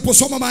sababu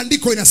unaposoma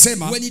maandiko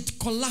inasema, when it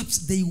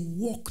collapsed, they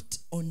walked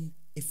on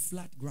a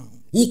flat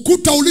ground.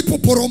 Ukuta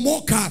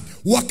ulipoporomoka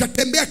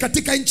wakatembea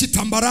katika nchi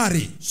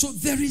tambarari. So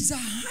there is a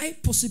high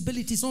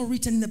possibility, it's not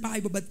written in the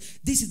Bible, but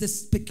this is the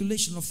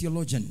speculation of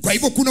theologians. Kwa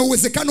hivyo kuna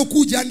uwezekano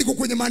kuja andiko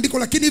kwenye maandiko,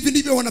 lakini hivi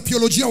ndivyo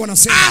wanatheolojia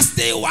wanasema. As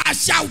they were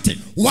shouting,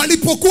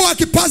 walipokuwa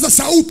wakipaza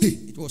sauti,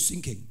 it was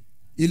sinking.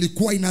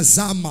 Ilikuwa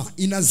inazama.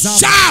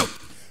 Shout!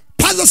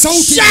 Paza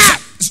sauti.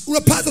 Shout!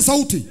 Unapaza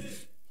sauti.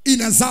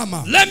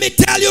 Inazama. Let me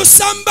tell you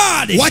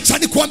somebody. Wacha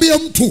nikwambie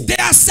mtu.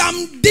 There are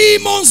some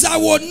demons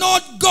that will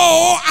not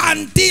go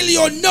until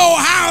you know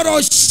how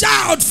to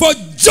shout for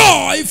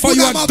joy for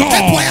your God.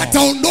 Mapepo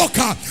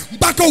yataondoka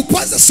mpaka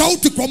upaze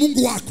sauti kwa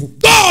Mungu wako.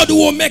 God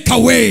will make a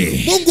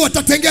way. Mungu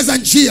atatengeza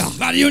njia.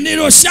 But you need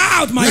to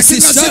shout, my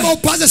sister. Lazima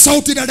upaze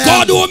sauti dada.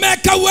 God will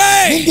make a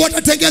way. Mungu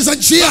atatengeza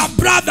njia. But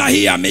brother,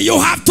 hear me. You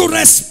have to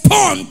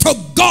respond to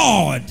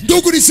God.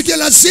 Ndugu nisikie,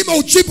 lazima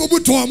ujibu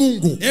mwito wa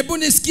Mungu. Hebu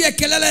nisikie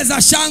kelele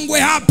za shangwe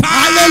hapa.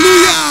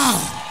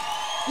 Hallelujah.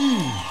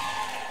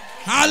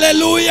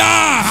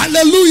 Hallelujah.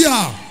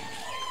 Hallelujah.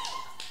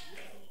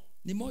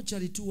 Ni moja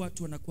tu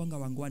watu wanakuanga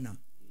wangwana.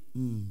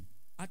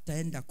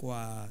 Hataenda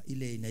kwa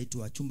ile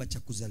inaitwa chumba cha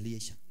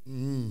kuzalisha.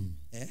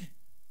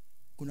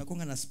 Kuna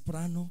konga na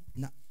soprano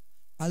na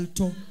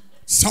alto,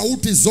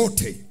 sauti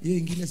zote. Hiyo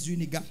ingine sijui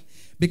ni gani.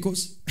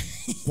 Because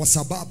kwa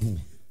sababu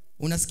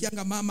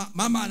unasikianga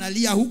mama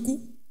analia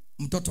huku,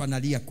 mtoto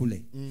analia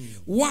kule.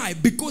 Why?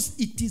 Because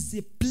it is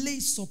a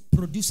place of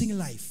producing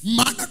life.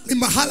 Maana ni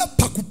mahala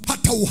pa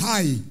kupata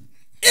uhai.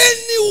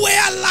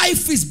 Anywhere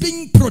life is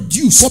being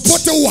produced,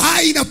 popote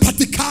uhai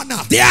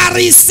inapatikana,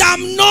 there is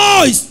some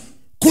noise.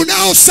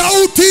 Kunao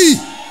sauti.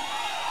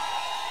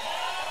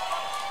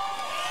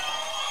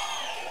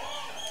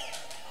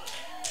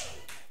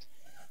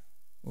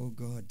 Oh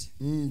God.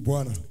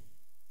 Bwana.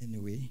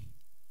 Anyway,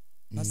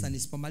 sasa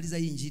nisipomaliza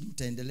hii injili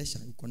utaendelesha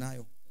uko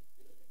nayo.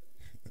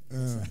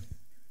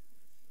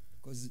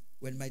 Because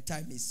when my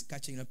time is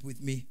catching up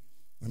with me.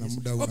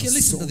 Okay,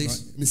 listen to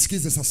this.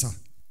 Nisikize sasa.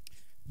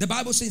 The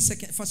Bible says in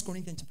 1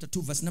 Corinthians chapter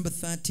 2 verse number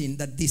 13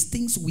 that these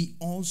things we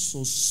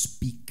also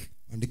speak.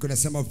 Andiko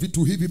nasema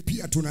vitu hivi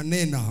pia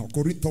tunanena.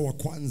 Korintho wa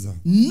kwanza.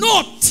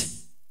 Not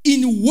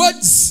in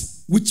words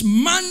which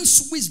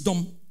man's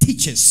wisdom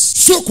teaches.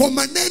 Sio kwa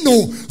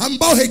maneno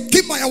ambao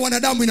hekima ya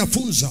wanadamu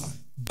inafunza.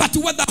 But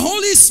what the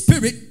Holy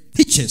Spirit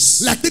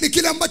teaches. Lakini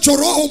kile ambacho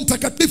Roho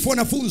Mtakatifu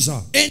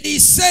anafunza. And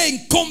he's saying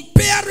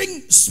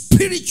comparing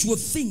spiritual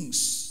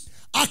things.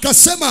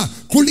 Akasema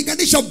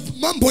kulinganisha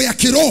mambo ya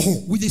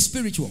kiroho with the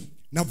spiritual.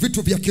 Na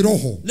vitu vya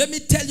kiroho. Let me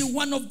tell you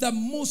one of the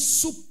most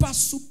super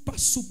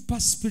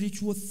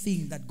spiritual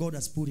thing that God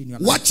has put in your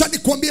life. Wacha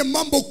nikwambie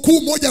mambo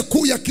moja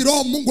kuu ya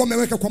kiroho Mungu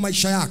ameweka kwa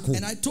maisha yako.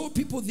 And I told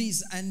people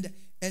this and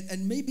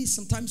maybe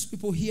sometimes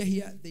people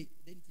here they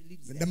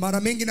believe that.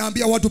 Mara mengi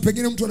naambia watu,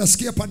 pengine mtu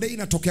anasikia pande hii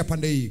natokea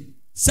pande hii.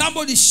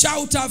 Somebody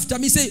shout after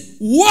me, say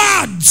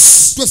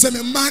words.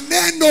 Tuseme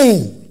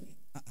maneno.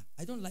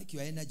 I don't like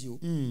your energy.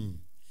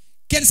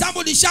 Can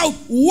somebody shout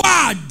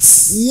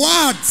words?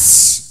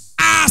 Words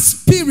are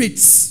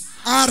spirits.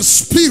 Are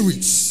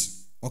spirits.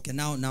 Okay,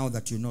 now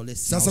that you know,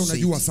 let's sasa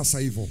unajua sasa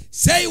hivyo.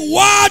 Say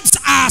words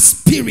are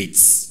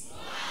spirits.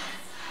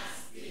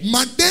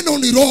 Maneno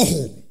ni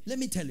roho. Let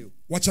me tell you.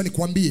 Wacha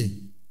nikwambie.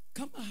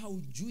 Kama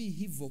haujui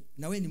hivyo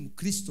na wewe ni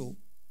Mkristo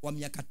wa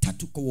miaka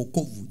 3 kwa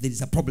wokovu, there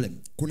is a problem.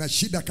 Kuna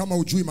shida kama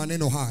hujui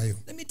maneno hayo.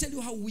 Let me tell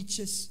you how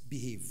witches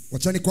behave.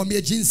 Wacha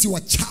nikwambie jinsi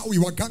wachawi,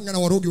 waganga na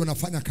warogi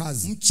wanafanya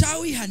kazi.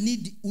 Mchawi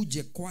hanidi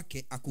uje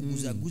kwake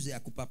akuguzaguze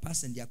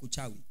akupapase ndiye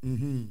akuchawi.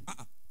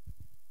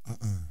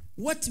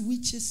 What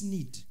witches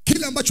need,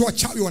 kile ambacho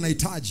wachawi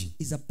wanahitaji,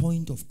 is a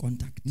point of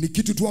contact. Ni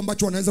kitu tu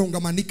ambacho wanaweza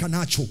ungamanika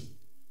nacho.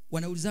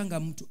 Wanaulizanga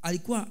mtu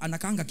alikuwa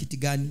anakaanga kiti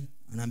gani,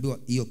 anaambiwa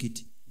hiyo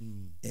kiti.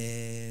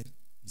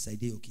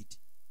 Nisaidie hiyo kiti.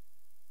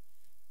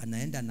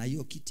 Anaenda na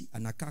hiyo kiti,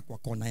 anakaa kwa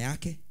kona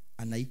yake,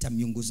 anaita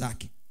miungu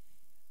zake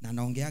na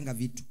anaongeanga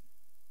vitu.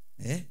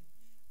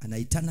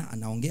 Anaitana,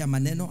 anaongea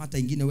maneno hata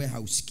ingine wewe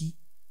hausikii.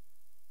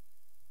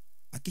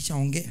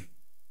 Akishaongea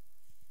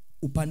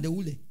upande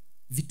ule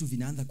vitu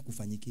vinaanza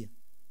kukufanyikia.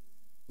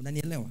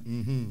 Unanielewa?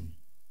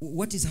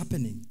 What is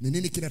happening? Ni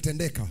nini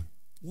kinatendeka?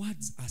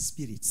 Words are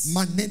spirits.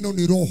 Maneno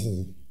ni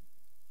roho.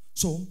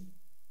 So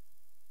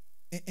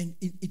and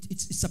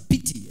it's a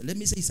pity. Let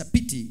me say it's a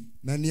pity.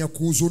 Na ni ya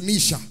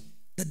kuhuzunisha.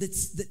 That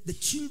the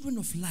children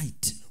of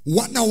light,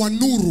 wana wa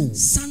nuru,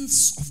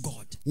 sons of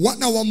God,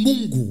 wana wa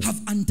Mungu have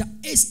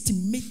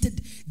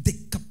underestimated the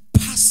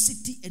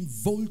capacity and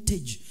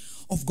voltage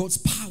of God's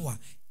power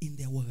in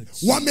their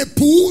words.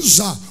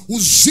 wamepuuza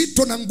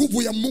uzito na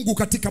nguvu ya Mungu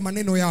katika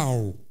maneno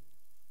yao.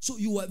 So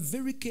you are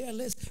very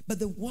careless, but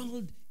the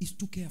world is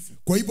too careful.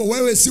 Kwa hivyo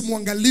wewe si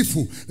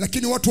mwangalifu,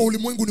 lakini watu wa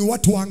ulimwengu ni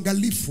watu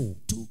waangalifu.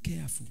 Too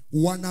careful.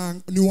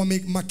 Ni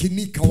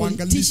wamemakinika,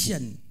 waangalifu.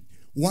 Politician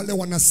Wale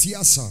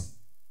wanasiasa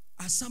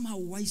are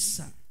somehow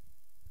wiser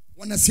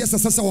wanasiasa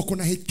sasa wako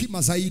na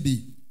hekima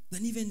zaidi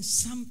than even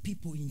some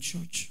people in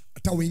church.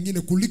 hata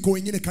wengine kuliko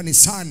wengine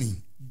kanisani.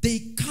 They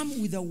come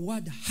with the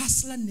word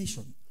hustler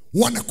nation.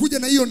 Wanakuja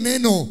na hiyo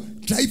neno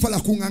taifa la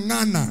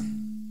kung'ang'ana.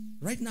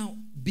 Right now,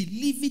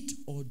 believe it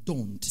or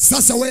don't.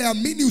 Sasa wewe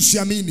amini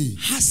usiamini,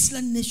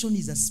 Hustler nation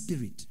is a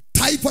spirit.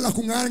 taifa la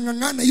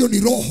kung'ang'ana hiyo ni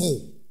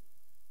roho.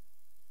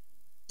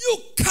 You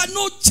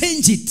cannot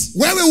change it.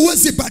 Wewe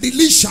huwezi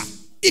badilisha.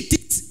 It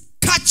is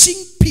catching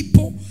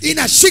people,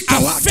 Inashika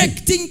watu,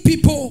 affecting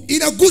people.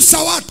 inagusa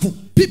watu.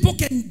 People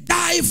can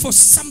die for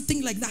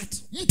something like that.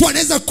 Mtu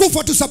anaweza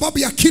kufa tu sababu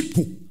ya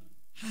kitu.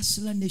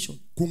 Hustler nation.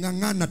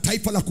 Kung'ang'ana,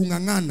 taifa la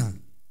kung'ang'ana.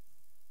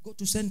 Go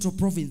to Central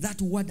Province.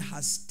 That word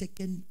has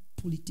taken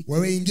political.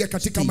 Wewe ingia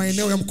katika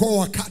maeneo ya mkoa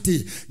wa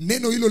kati,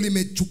 neno hilo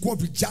limechukua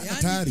vijana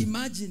tayari.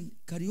 Imagine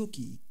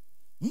karaoke.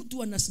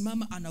 Mtu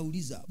anasimama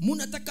anauliza,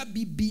 "Mnataka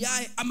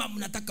BBI ama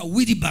mnataka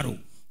wheelbarrow?"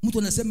 Mtu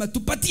anasema,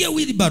 "Tupatie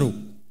wheelbarrow."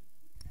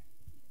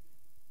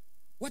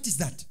 What is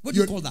that? What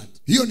do you call that?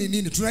 Hiyo ni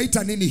nini?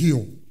 Tunaita nini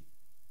hiyo?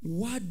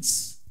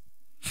 Words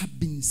have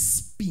been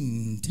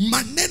spinned.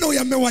 Maneno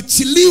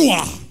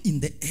yamewachiliwa In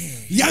the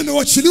air.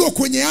 Yamewachiliwa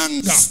kwenye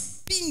anga.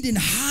 Spinned in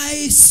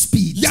high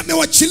speed.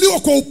 Yamewachiliwa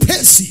kwa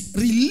upesi.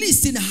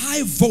 Released in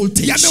high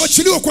voltage.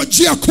 Yamewachiliwa kwa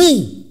njia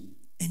kuu.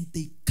 And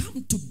they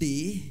come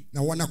today.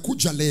 Na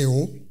wanakuja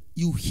leo.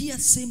 You hear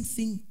same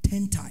thing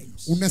 10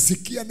 times.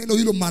 Unasikia neno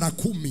hilo mara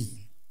 10.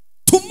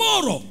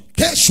 Tomorrow.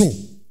 Kesho.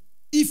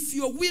 If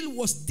your will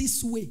was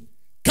this way.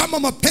 Kama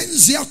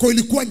mapenzi yako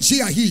ilikuwa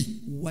njia hii.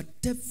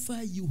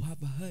 Whatever you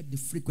have heard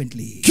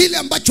frequently. Kile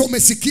ambacho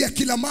umesikia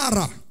kila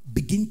mara.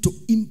 Begin to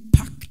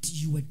impact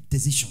your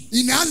decisions.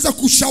 Inaanza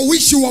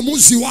kushawishi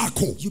uamuzi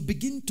wako. You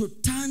begin to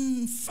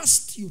turn,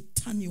 first you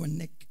turn your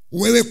neck.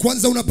 Wewe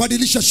kwanza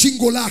unabadilisha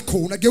shingo lako,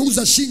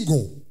 unageuza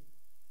shingo.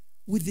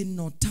 Within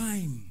no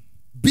time.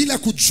 Bila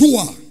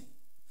kujua.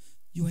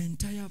 Your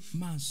entire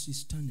mass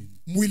is turning.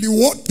 Mwili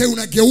wote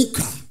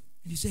unageuka.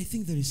 And you say, I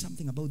think there is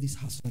something about this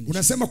husband.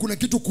 Unasema kuna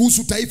kitu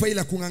kuhusu taifa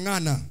ila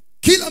kung'ang'ana.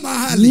 Kila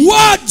mahali.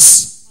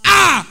 Words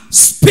are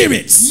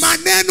spirits.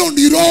 Maneno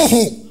ni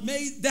roho.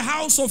 May the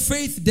house of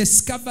faith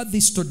discover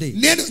this today.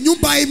 Neno,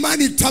 nyumba ya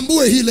imani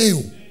tambue hii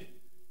leo.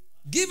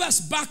 Give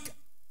us back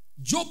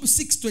Job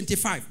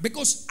 6:25,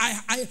 because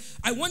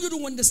I want you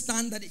to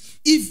understand that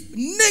if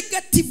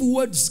negative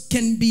words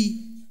can be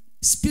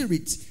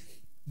spirit,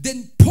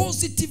 then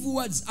positive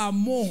words are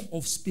more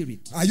of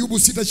spirit. Ayubu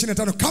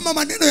 6:25. Kama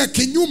maneno ya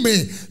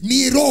kinyume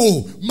ni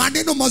roho,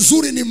 maneno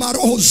mazuri ni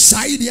maroho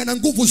zaidi, yana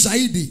nguvu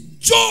zaidi.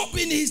 Job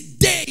in his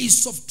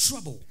days of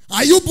trouble,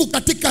 Ayubu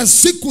katika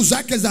siku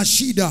zake za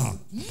shida,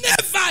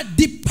 never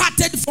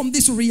departed from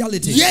this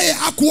reality. Yeye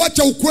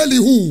hakuacha ukweli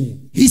huu.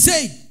 He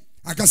said,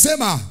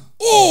 akasema,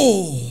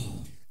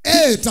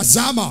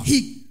 tazama.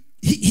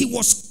 He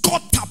was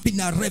caught up in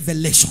a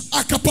revelation.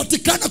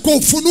 Akapatikana kwa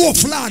ufunuo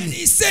fulani.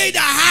 He said,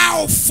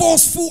 how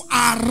forceful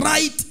are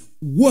right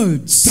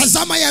words.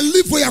 Tazama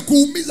yalivyo ya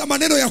kuumiza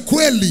maneno ya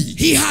kweli.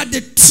 He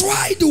had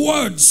tried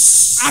words.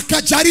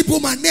 Akajaribu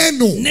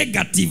maneno.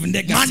 Negative.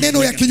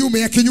 Maneno ya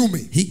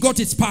kinyume. He got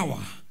its power.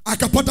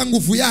 Akapata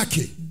nguvu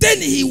yake.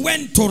 Then he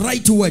went to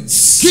right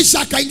words. Kisha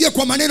akaingia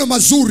kwa maneno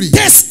mazuri.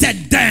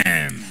 Tested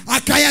them.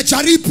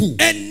 Akayajaribu.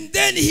 And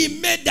then he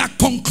made a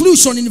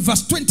conclusion in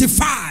verse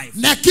 25.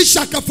 Na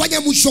kisha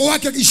akafanya mwisho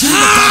wake 25.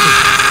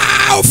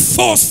 How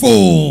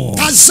forceful.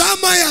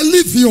 Tazama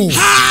yalivyo.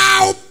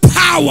 How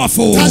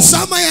powerful.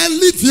 Tazama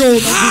yalivyo.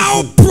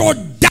 How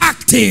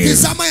productive.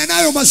 Tazama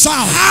yanayo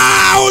mazao.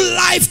 How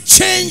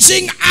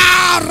life-changing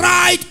are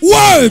right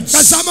words.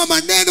 Tazama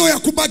maneno ya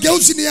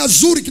kumageuzi ni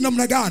yazuri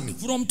kinamna gani.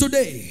 From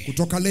today,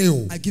 kutoka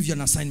leo, I give you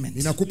an assignment.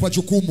 Ninakupa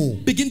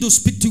jukumu. Begin to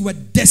speak to your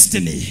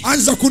destiny.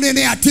 Anza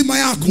kunenea hatima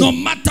yako. No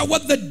matter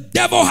what the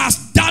devil has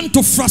done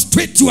to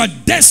frustrate your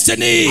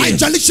destiny.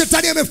 Haijalishi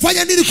shetani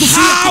amefanya nini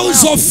kuzuia.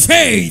 House of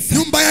faith.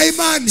 Nyumba ya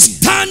imani.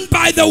 Stand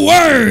by the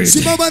word.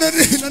 Simama na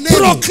neno.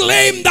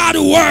 Proclaim that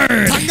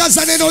word.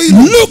 Tangaza neno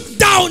hilo. Look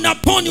down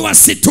upon your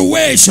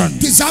situation.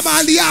 Tazama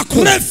hali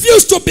yako.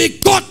 Refuse to be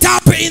caught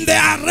up in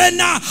the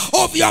arena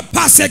of your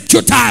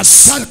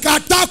persecutors.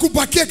 Kataa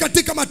kubakia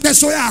katika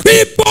mateso yako.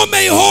 People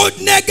may hold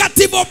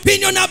negative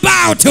opinion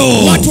about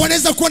you. Watu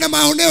wanaweza kuwa na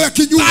maoneo ya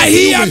kinyume.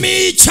 Hear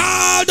me,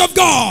 child of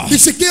God.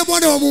 Nisikie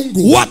mwana wa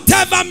Mungu.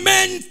 Whatever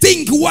men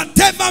think,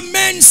 whatever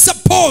men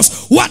suppose,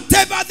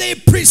 whatever they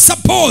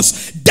presuppose,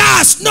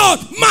 does not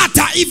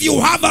matter if you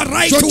have a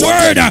right Chochote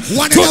word to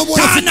wanadamu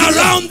turn wanafikiria.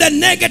 around the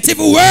negative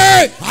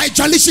word.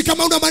 Haijalishi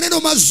kama una maneno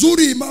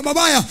mazuri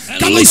mabaya,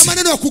 kama una listen.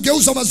 maneno ya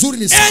kugeuza mazuri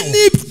ni sawa.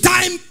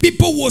 Anytime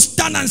people will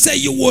stand and say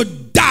you will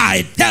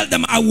die, tell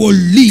them I will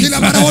live. Kila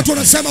mara watu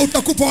wanasema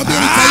utakufa, waambie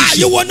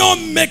nitaishi. You will not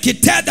make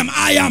it, tell them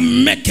I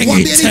am making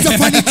Waambie it.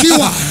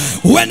 nitafanikiwa.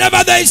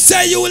 Whenever they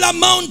say you will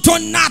amount to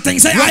nothing,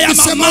 say I am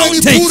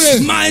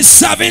amounting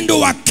myself into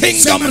a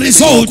kingdom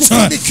result.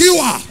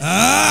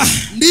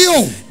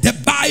 Ndio. The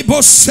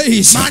Bible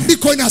says,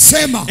 maandiko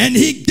inasema, and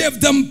he gave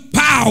them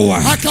power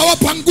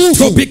akawapa nguvu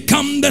to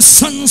become the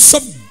sons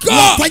of God.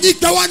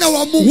 wafanyika wana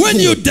wa Mungu. When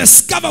you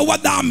discover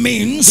what that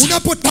means,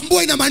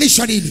 unapotambua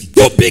inamaanisha nini,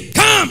 to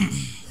become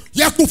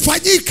ya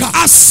kufanyika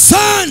a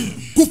son,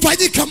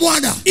 kufanyika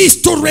mwana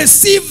is to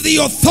receive the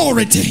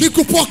authority, ni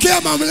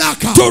kupokea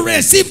mamlaka, to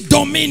receive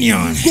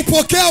dominion,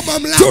 kupokea to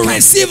mamlaka,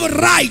 receive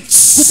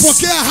rights,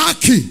 kupokea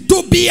haki,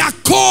 to be a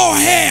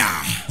co-heir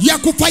ya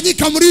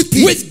kufanyika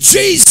mrithi with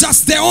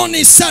Jesus, the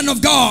only Son of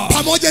God.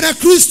 pamoja na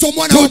Kristo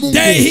mwana wa Mungu.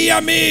 Today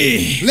hear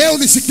me. Leo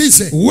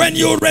nisikize, When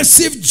you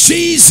receive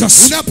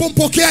Jesus,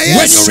 unapompokea when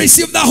you Yesu,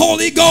 receive the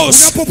Holy Ghost,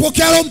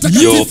 unapopokea Roho you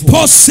Mtakatifu,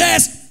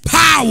 possess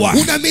power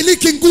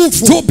unamiliki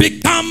nguvu to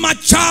become a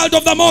child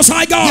of the Most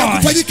High ya God.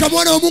 kufanyika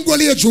mwana wa Mungu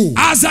aliye juu.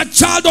 As a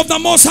child of the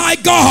Most High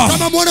God,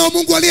 Kama mwana wa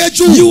Mungu aliye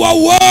juu, your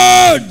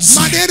words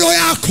maneno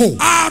yako,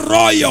 are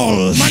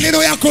royal.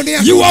 maneno yako ni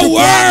ya Your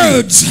kukwani.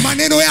 words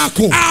maneno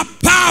yako are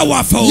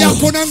powerful.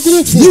 yako na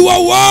nguvu.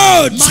 Your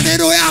words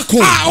Maneno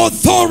yako are ni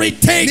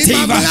authoritative.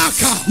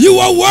 mamlaka.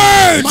 Your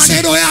words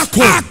Maneno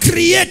yako are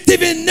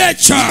creative in ni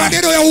nature.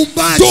 maneno ya Do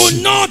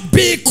uumbaji. not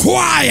be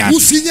quiet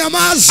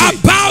Usinyamaze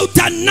about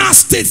a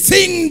nasty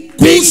thing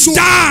being kuhusu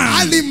done.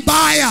 hali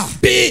mbaya.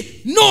 Be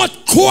not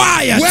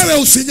quiet Wewe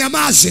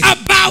usinyamaze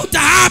about the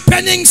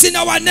happenings in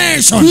our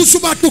nation. kuhusu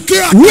matukio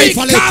ya We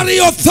taifa letu. carry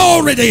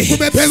authority.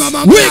 Tumepewa We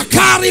mamlaka,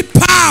 carry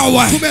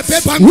power.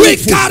 tumepewa We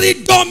nguvu, carry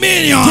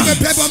dominion.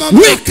 tumepewa We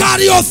mamlaka,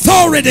 carry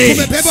authority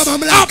tumepewa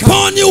mamlaka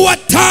upon your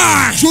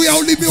tongue. juu ya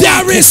ulimi There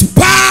wako. is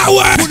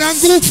power Kuna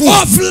nguvu,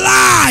 of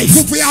life.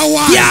 nguvu ya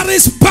uhai, There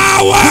is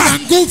power kuna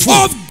nguvu,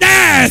 of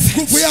death.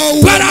 nguvu ya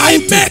But I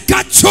mauti. make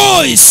a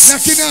choice.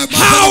 Lakini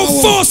How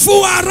mambo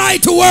forceful are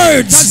right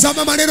words.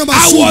 tazama maneno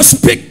I will mazuri,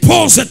 speak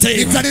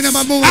positive. nitanena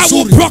mambo I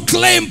will mazuri,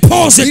 proclaim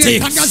positive.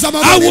 Nitangaza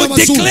I will maneno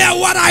mazuri, declare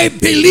what I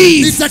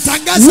believe.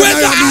 nitatangaza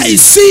Whether I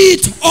see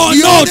it or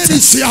not,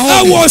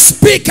 I will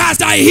speak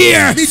as I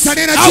hear.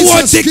 nitanena I will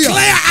jinsi nasikia,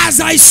 declare as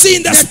I see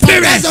in the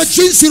spirit. nitangaza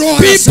jinsi Roho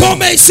People anasema.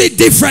 may see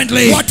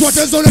differently. Watu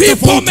wataweza ona People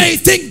tofauti, may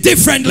think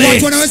differently.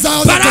 watu wanaweza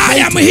ona But I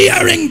am tofauti,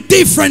 hearing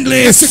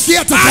differently. nasikia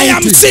I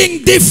am tofauti, seeing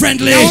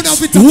differently. naona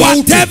vitu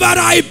tofauti. Whatever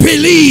I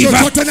believe,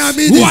 Chochote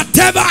naamini,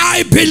 whatever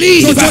I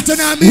believe, chochote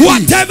naamini,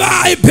 whatever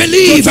I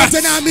believe,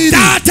 chochote naamini,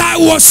 that I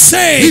will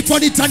say, hivyo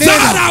that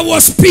nitanena, I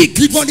will speak,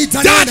 hivyo that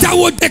nitanena, I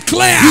will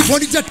declare, hivyo I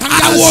will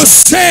nitatangaza,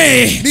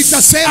 say,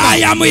 nitasema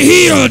I am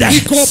healed.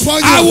 niko I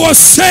ponywa, will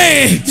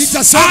say,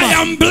 nitasema I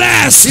am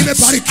blessed.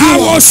 nimebarikiwa, I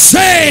will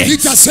say,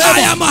 nitasema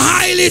I am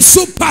highly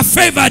super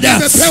favored.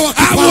 nimepewa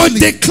I will kibali,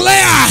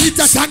 declare, the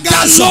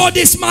nitatangaza Lord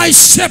is my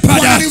shepherd.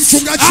 Bwana ni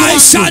mchungaji I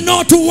wangu, shall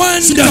not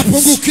want.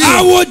 sitapungukiwa,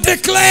 I will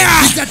declare,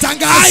 I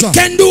nitatangaza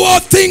can do all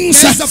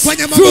things naweza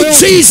fanya mambo through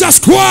yote Jesus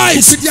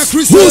Christ kupitia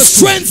Kristo who Yesu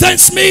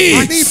strengthens me.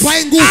 anipae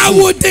I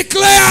nguvu. will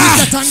declare,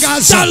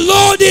 Nitatangaza the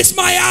Lord is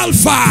my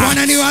Alpha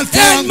Bwana ni alfa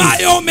and wangu,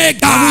 my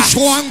Omega, mwisho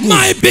wangu,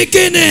 my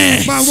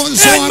beginning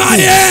mwanzo and wangu, my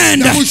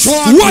end. na mwisho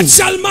wangu. What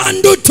shall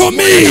man do to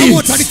me Mwanadamu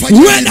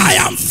atanifanyia when nini? I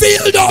am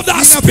filled of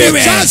the Spirit?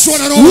 Ninapojazwa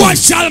na Roho. What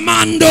shall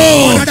man do?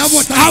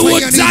 Mwanadamu I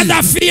would atanifanyia nini?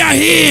 rather fear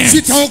him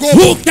Sitaogopa.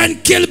 who can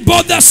kill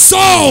both the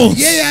soul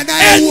Yeye and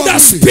anayeua the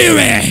mwili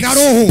Spirit. na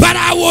roho. But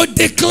I will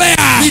declare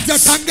the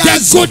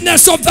Nitatangaza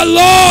goodness of the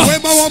Lord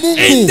wema wa in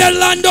Mungu the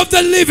land of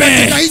the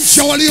living. katika nchi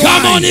ya walio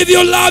Come on, hai. if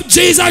you love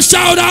Jesus,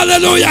 shout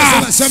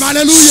hallelujah. Sema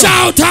haleluya.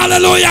 Shout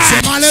hallelujah.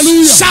 Sema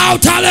haleluya.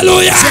 Shout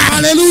hallelujah. Sema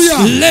haleluya.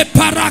 Le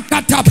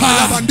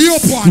parakatapa. Ndio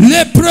Bwana.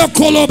 Le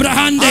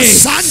prokolobrahande.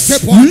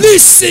 Asante Bwana.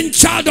 Listen,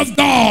 child of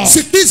God.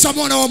 Sikiza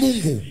mwana wa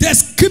Mungu. The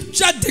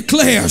scripture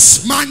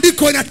declares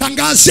Maandiko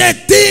inatangaza the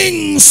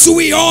things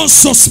we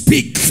also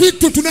speak,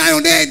 vitu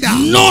tunayonena,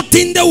 not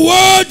in the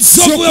words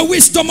of the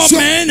wisdom of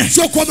men,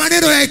 sio kwa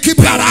maneno ya hekima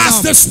but ya as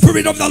wanadamu, the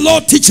Spirit of the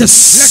Lord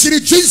teaches. lakini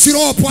jinsi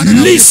Roho Bwana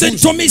Listen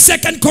anavyofunza. to me,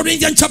 2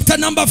 Corinthians chapter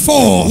number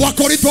 4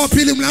 Wakorintho wa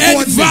pili mlango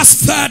wa and 4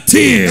 verse na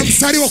 13.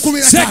 mstari wa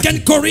 13.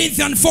 2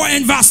 Corinthians 4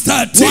 and verse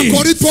 13.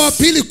 Wakorintho wa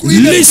pili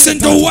Listen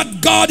to what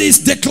God is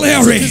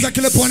declaring. Sikiza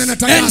kile Bwana And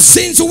anatangaza.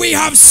 since we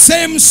have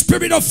same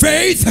spirit of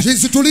faith,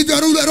 Jinsi tulivyo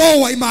ule roho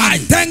wa I imani.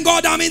 thank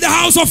God I'm in the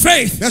house of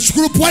faith.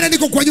 Nashukuru Bwana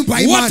niko kwa nyumba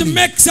ya What imani.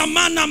 makes a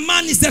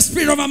man is the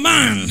spirit of a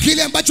man.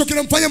 Kile ambacho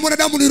kinamfanya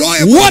mwanadamu ni roho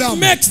ya What mwanadamu.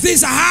 makes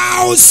this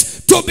house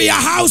to be a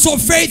house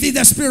of faith is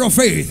the spirit of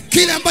faith.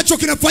 Kile ambacho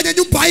kinafanya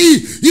nyumba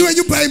hii iwe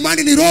nyumba ya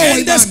imani ni roho wa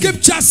And the imani.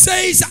 scripture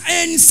says,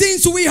 and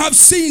since we have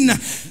seen,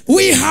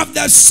 we have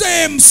the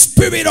same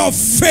spirit of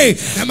faith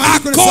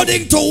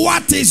according to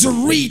what is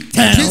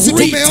written. Jinsi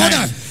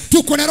tumeona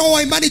tuko na roho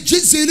wa imani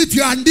jinsi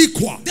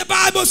ilivyoandikwa. The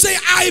Bible says,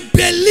 I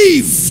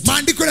believed,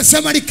 Maandiko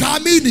yanasema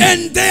nikaamini,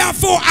 and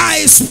therefore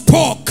I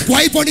spoke.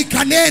 kwa hivyo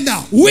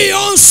nikanena. We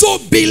also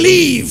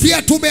believe,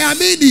 Pia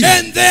tumeamini,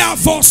 and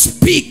therefore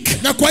speak.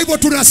 na kwa hivyo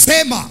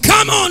tunasema.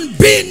 Come on,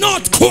 be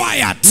not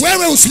quiet.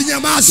 Wewe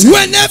usinyamaze.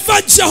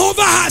 Whenever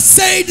Jehovah has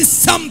said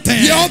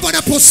something Yehova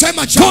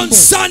anaposema jambo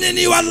concerning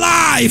your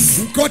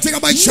life, katika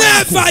maisha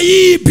yako, never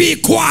ye be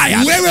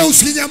quiet. wewe But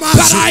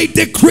usinyamaze. I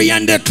decree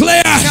and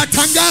declare,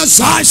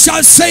 Natangaza, I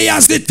shall say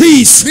as it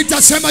is,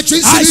 nitasema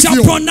jinsi I shall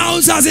ilivyo.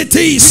 pronounce as it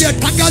is.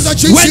 Nitatangaza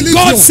jinsi When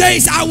God ilivyo.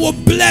 says, I will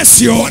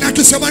bless you Bwana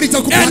akisema and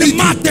nitakubariki,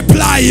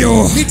 multiply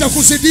you,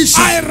 nitakuzidisha.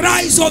 I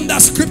rise on the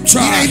scripture.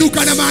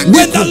 Ninainuka na When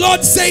the maandiko.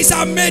 Lord says,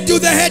 I made you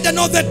the head and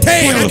not the Bwana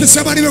tail,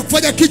 akisema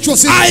nimekufanya kichwa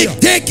si I mkia.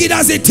 take it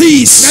as it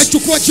is.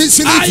 Nachukua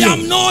jinsi I ilivyo.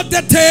 am not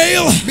the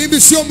tail,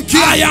 Mimi sio I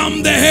mkia,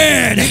 am the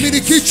head. mimi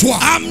ni kichwa.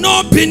 I'm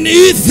not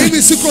beneath,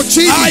 Mimi siko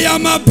chini, I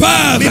am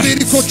above. mimi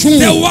niko The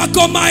juu. work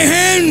of my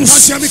hands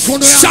Kazi ya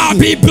mikono shall yangu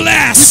be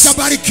blessed,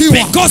 itabarikiwa.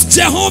 because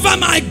Jehovah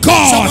my Sababu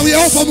God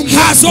Yehova Mungu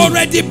has wangu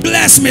already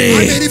blessed me.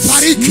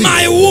 amenibariki.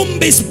 My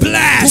womb is Tumbo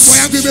blessed,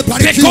 yangu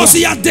imebarikiwa. because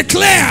he has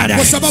declared,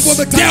 Kwa sababu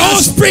the ametangaza,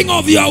 offspring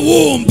of your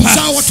womb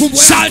uzao wa tumbo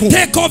shall yako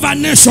take over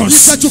nations.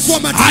 itachukua I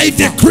mataifa.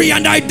 decree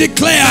and I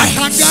declare,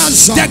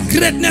 Tangaza the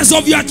greatness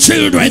of your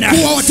children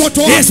kuwa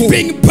watoto is wako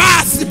being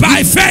birthed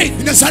by faith.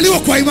 inazaliwa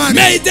kwa imani.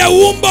 May the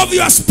womb of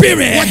your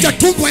spirit Wacha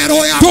tumbo ya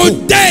roho yako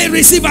today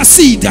receive a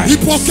seed,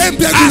 ipokee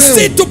mbegu a leo.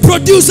 seed to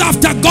produce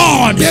after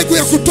God, Mbegu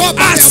ya kutoa a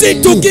baada ya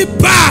seed to Mungu. give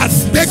birth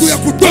Mbegu ya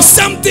to kutoa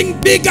something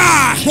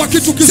bigger, kwa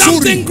kitu something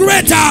kizuri,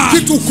 greater,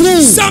 kitu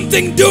kuu,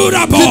 something kitu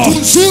durable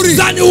nzuri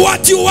than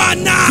what you are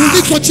now.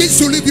 kuliko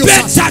jinsi ulivyo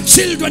sasa. Better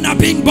children are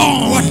being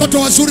born. Watoto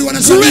wazuri Great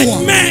wanazaliwa,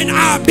 men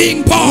are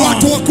being born.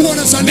 watu wakuu May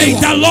wanazaliwa.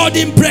 the Lord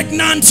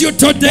impregnate you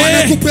today.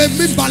 Wanakupe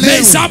mimba May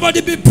leo.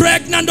 somebody be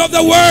pregnant of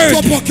the word.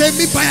 Tupokee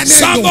mimba ya neno.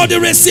 Somebody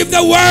receive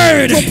the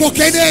word.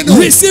 Tupokee neno.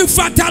 Receive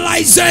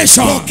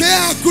fertilization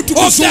Pokea kitu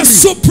of the kizuri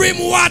supreme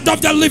word of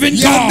the living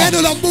ya God.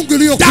 neno la Mungu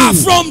iliyo That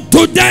kuu. from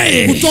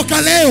today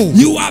Kutoka leo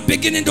you are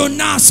beginning to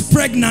nurse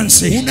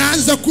pregnancy.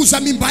 unaanza kuza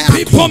mimba yako.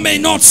 People may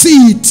not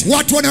see it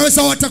Watu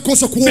wanaweza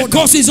watakosa kuona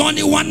because it's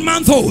only 1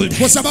 month old.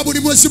 kwa sababu ni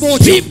mwezi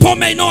mmoja. People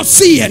may not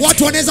see it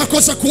Watu wanaweza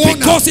kosa kuona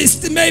because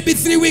it's maybe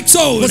 3 weeks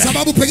old, kwa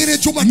sababu pengine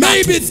juma tatu,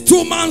 maybe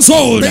 2 months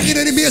old.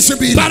 pengine ni miezi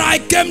mbili. But I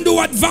came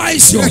to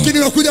advise you, Lakini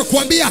nakuja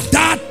kuambia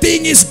that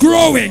thing is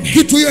growing.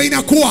 kitu hiyo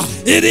inakuwa,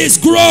 It is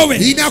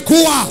growing.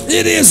 inakuwa,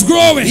 It is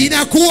growing.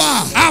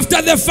 inakuwa.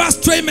 After the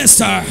first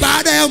trimester,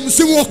 Baada ya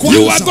msimu wa you are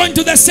kwanza going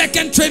to the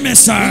second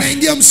trimester.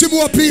 unaingia msimu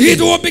wa It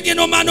pili, will begin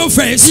to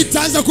manifest.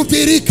 itaanza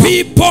kutirika.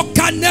 People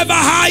can never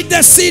hide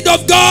the seed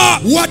of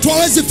God. Watu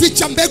hawezi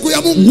ficha mbegu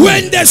ya Mungu.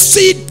 When the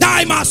seed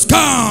time has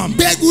come,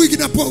 Mbegu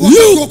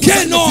you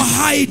cannot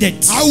hide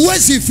it.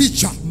 hauwezi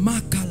ficha,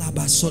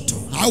 Makalabasoto.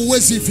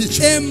 hauwezi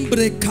ficha,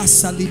 Embre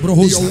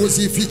kasalibrohosa.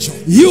 hauwezi ficha,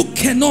 You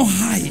cannot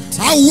hide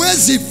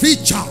hauwezi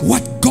ficha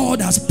what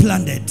God has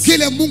planted.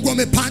 kile Mungu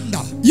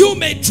amepanda. You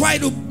may try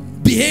to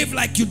behave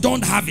like you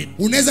don't have it.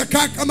 Unaweza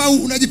kaa kama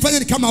unajifanya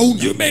ni kama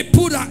una. You may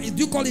put a,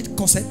 do you call it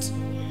corset?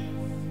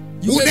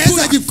 You may put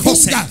Unaweza a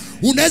corset. jifunga,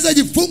 unaweza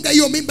jifunga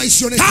hiyo mimba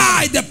isionekane.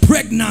 Tie the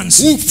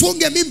pregnancy.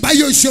 Ufunge mimba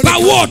hiyo But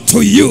isionekane. what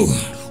to you?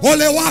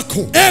 Ole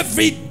wako.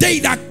 Every day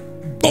that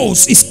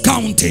goes is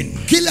counting.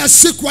 Kila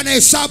siku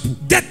anahesabu.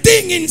 The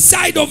thing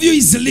inside of you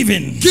is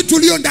living Kitu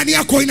liyo ndani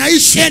yako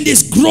inaishi and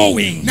is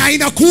growing. na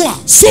inakuwa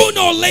Sooner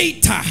or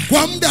later,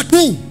 kwa muda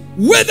tu.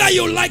 whether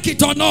you like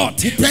it or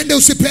not, Upende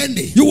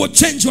usipende, you will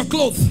change your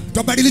clothes.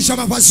 utabadilisha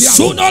mavazi yako.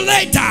 Sooner or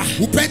later,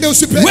 Upende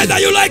usipende, whether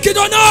you like it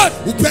or not,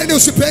 upende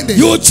usipende,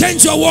 you will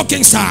change your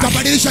walking style.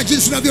 utabadilisha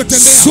jinsi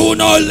unavyotembea.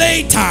 Sooner or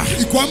later,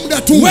 Kwa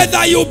muda tu.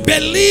 whether you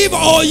believe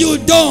or you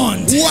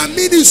don't,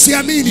 Uamini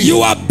usiamini,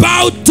 you are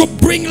about to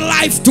bring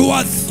life to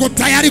earth. uko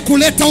tayari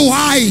kuleta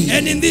uhai.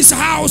 And in this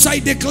house I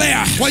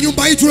declare, Kwa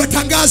nyumba hii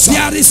tunatangaza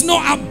there is no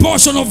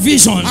abortion of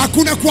vision.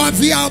 hakuna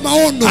kuavia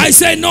maono. I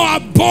say no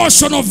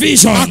abortion of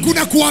vision.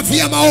 Hakuna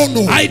kuavia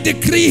maono. I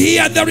decree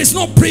here there is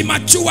no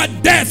premature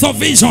death of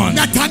vision.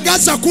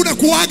 Natangaza hakuna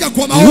kuaga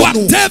kwa maono.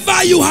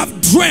 Whatever you have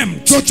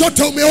dreamt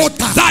Chochote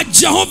umeota that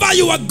Jehovah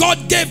your God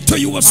gave to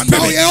you a ambao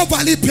spirit Yehova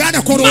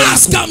alipeana kwa roho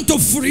must yako, come to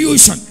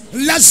fruition.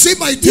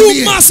 lazima You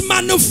itimie. must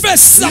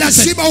manifest something.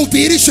 Lazima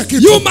udhihirishe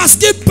kitu. You must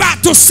give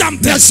birth to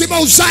something. Lazima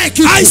uzae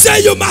kitu. I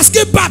say you must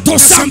give birth to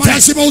Nasema something.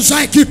 lazima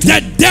uzae kitu.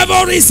 The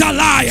devil is a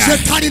liar.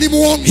 Shetani ni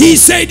muongo. He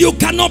said you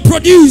cannot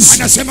produce.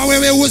 Anasema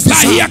wewe huwezi But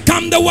here zaa.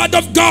 come the word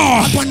of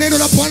God. Hapa neno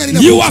la Bwana You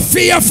linakuja. are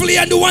fearfully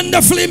and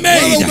wonderfully Wewe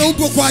made.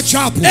 umeumbwa kwa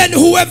ajabu. And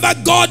whoever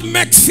God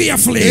makes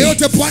fearfully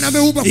Yeyote Bwana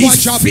ameumba kwa is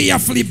ajabu.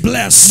 fearfully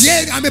blessed.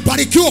 Yeye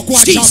amebarikiwa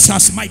kwa ajabu.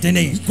 Jesus' mighty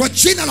name. Kwa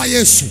jina la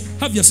Yesu.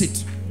 Have your seat.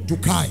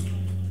 Tukae.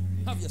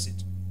 Have your seat.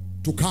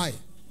 Tukae.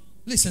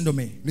 Listen to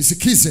me.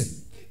 Nisikize.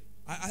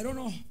 I don't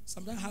know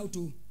sometimes how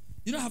to.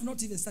 You know, I have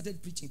not even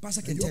started preaching.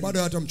 Pastor can Ndio tell bado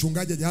you. hata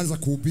mchungaji hajaanza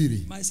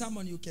kuhubiri. My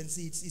sermon, you can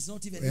see it's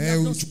not even. Eh, We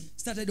have not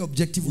started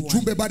objective one.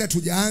 Ujumbe bado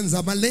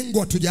hatujaanza, malengo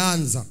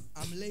hatujaanza.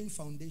 I'm laying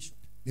foundation.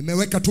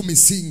 Nimeweka tu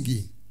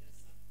misingi.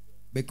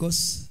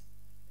 Because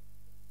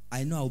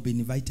I know I'll be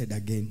invited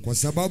again. Kwa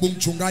sababu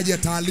mchungaji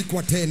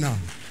ataalikwa tena.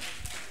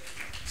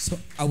 So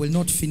I will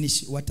not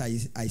finish what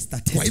I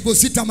started. Kwa hivyo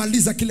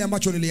sitamaliza kile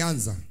ambacho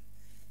nilianza.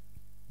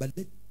 But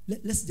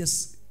let's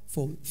just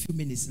for a few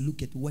minutes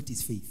look at what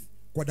is faith.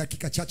 Kwa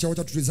dakika chache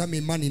wacha tutazame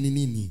imani ni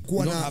nini.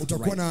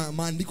 Utakuwa na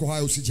maandiko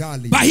haya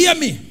usijali. But hear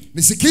me.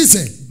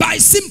 Nisikize. By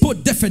simple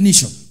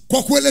definition.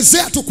 Kwa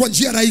kuelezea tu kwa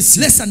njia rahisi.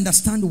 Let's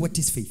understand what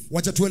is faith.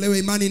 Wacha tuelewe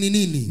imani ni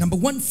nini. Number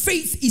one,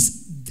 faith is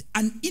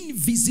an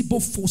invisible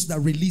force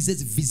that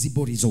releases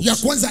visible results. Ya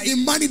kwanza,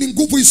 imani ni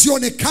nguvu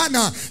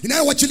isiyoonekana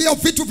inayowachilia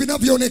vitu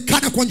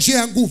vinavyoonekana kwa njia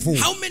ya nguvu.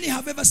 How many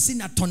have ever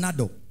seen a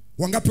tornado?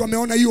 Wangapi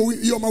wameona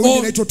hiyo mawimbi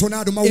inaitwa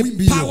tornado,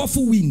 mawimbi hiyo? A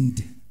powerful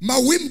wind.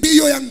 Mawimbi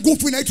hiyo ya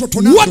nguvu inaitwa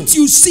tornado. What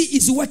you see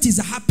is what is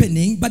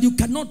happening, but you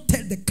cannot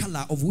tell the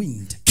color of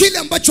wind. Kile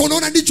ambacho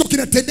unaona ndicho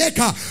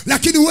kinatendeka,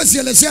 lakini huwezi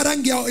elezea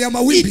rangi ya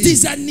mawimbi. It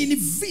is an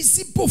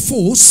invisible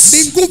force.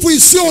 Ni nguvu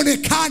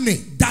isiyoonekana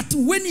That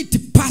when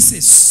it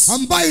passes,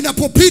 ambayo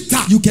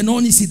inapopita, you can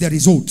only see the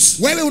results.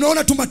 wewe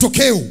unaona tu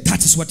matokeo.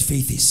 That is what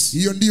faith is.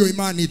 Hiyo ndiyo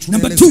imani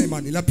tunaelezea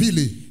imani. La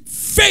pili,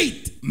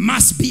 faith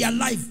must be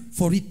alive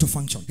for it to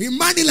function.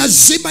 Imani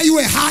lazima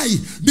iwe hai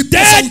ndipo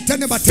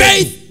utende matendo.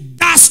 Faith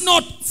does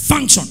not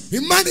function.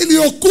 Imani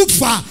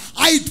iliyokufa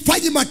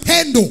haifanyi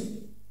matendo.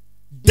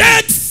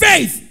 Dead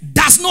faith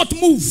does not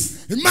move.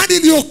 Imani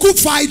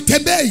iliyokufa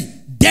haitembei.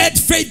 Dead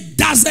faith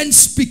doesn't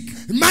speak.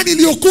 Imani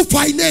iliyokufa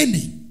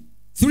haineni.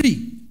 3.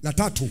 La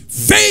tatu,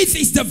 faith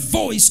is the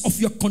voice of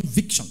your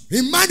conviction.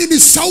 Imani ni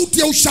sauti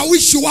ya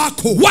ushawishi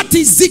wako. What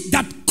is it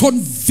that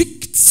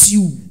convicts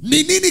you?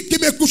 Ni nini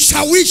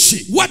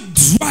kimekushawishi? What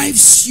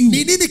drives you?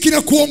 Ni nini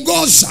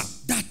kinakuongoza?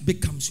 That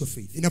becomes your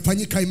faith.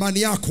 Inafanyika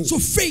imani yako. So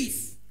faith,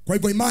 kwa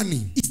hivyo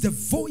imani, is the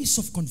voice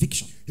of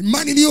conviction.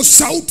 Imani ndiyo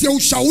sauti ya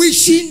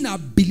ushawishi in a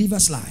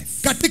believer's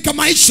life. katika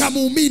maisha ya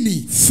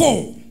muumini.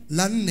 4.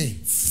 La nne,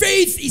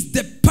 faith is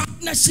the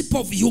partnership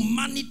of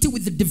humanity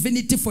with the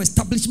divinity for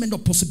establishment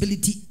of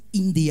possibility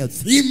in the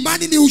earth.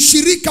 Imani ni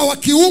ushirika wa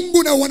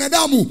kiungu na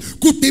wanadamu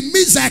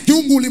kutimiza ya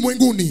kiungu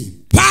ulimwenguni.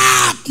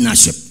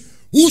 Partnership.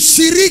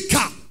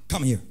 Ushirika.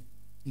 Come here.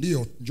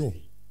 Ndio, njoo.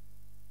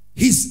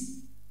 He's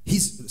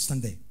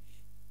stand there.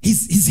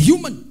 He's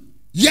human.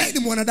 Yeye ni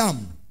mwanadamu.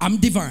 I'm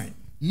divine.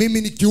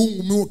 Mimi ni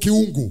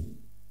kiungu.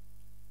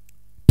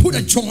 Put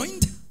a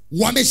joint.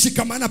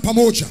 Wameshikamana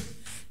pamoja.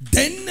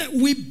 Then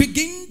we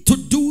begin to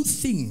do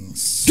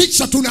things.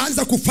 Kisha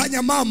tunaanza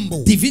kufanya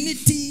mambo.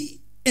 Divinity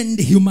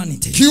and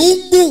humanity.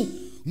 Kiungu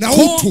na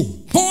utu.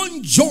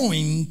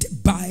 Conjoined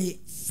by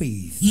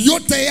faith.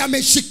 Yote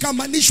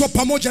yameshikamanishwa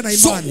pamoja na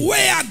imani. So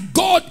where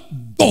God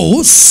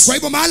goes, kwa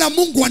hivyo mahala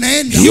Mungu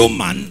anaenda,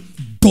 human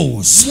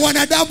goes.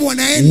 Mwanadamu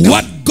anaenda.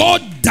 What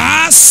God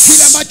does,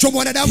 kile ambacho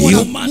mwanadamu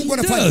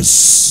anafanya.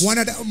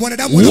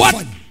 Mwanadamu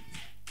anafanya.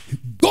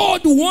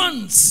 God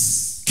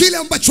wants, kile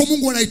ambacho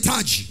Mungu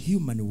anahitaji.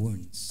 Human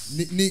wants.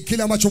 Ni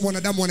kile ambacho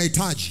mwanadamu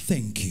anahitaji.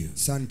 Thank you.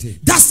 Asante.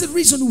 That's the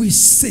reason we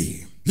say,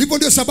 hivyo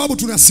ndio sababu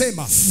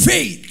tunasema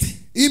faith,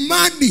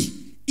 imani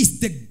is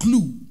the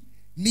glue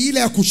ni ile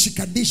ya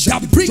kushikanisha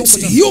that brings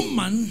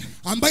human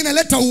ambayo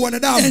inaleta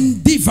uwanadamu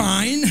and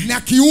divine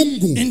na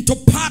kiungu into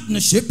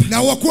partnership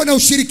na wakuwa na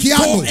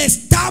ushirikiano for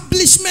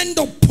establishment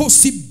of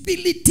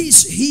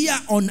possibilities here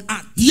on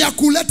earth, ya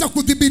kuleta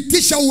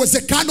kudhibitisha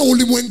uwezekano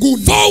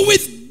ulimwenguni. For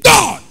with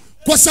God,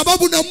 kwa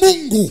sababu na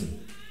Mungu,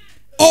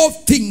 all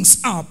things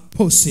are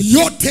possible.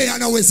 Yote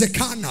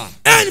yanawezekana.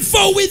 And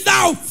for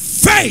without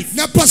faith,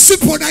 na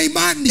pasipo na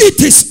imani, it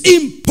is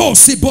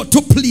impossible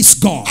to please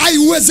God.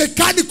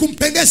 Haiwezekani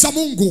kumpendeza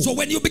Mungu. So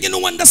when you begin to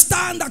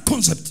understand that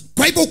concept,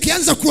 kwa hivyo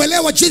ukianza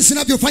kuelewa jinsi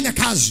inavyofanya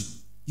kazi,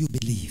 you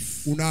believe,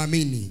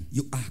 unaamini,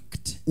 you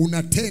act,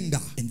 unatenda,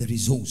 and the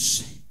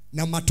results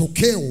na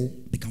matokeo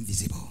become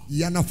visible.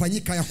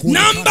 Yanafanyika ya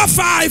kuonekana. Number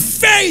 5,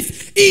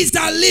 faith is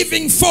a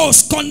living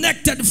force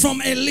connected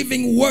from a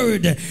living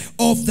word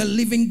of the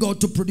living God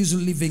to produce a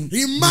living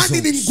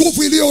imani ni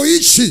nguvu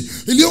iliyoishi,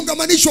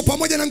 iliyoungamanishwa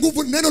pamoja na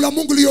nguvu neno la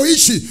Mungu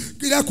iliyoishi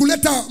ili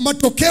kuleta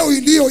matokeo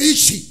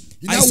iliyoishi.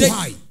 Ina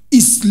uhai.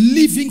 Is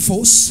living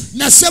force,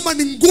 nasema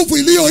ni nguvu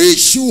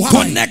iliyoishi uhai,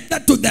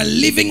 connected to the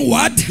living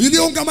word,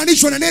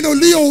 iliyoungamanishwa na neno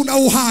lio una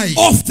uhai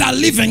of the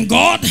living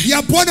God,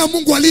 ya Bwana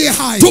Mungu aliye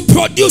hai, to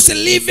produce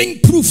living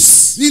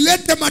proofs,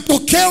 ilete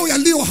matokeo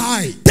yaliyo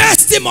hai,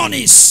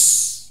 testimonies,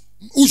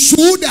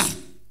 ushuhuda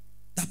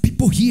that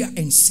people hear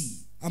and see,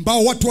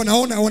 ambao watu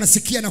wanaona,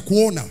 wanasikia na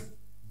kuona.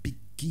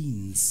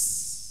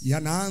 begins,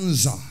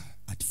 yanaanza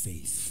at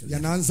faith.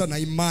 Yanaanza na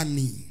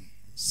imani.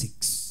 6.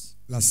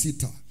 La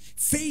 6.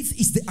 Faith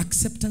is the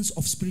acceptance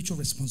of spiritual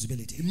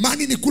responsibility.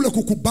 Imani ni kule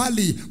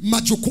kukubali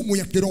majukumu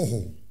ya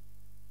kiroho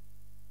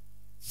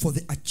for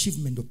the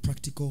achievement of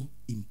practical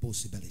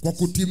impossibilities. Kwa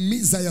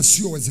kutimiza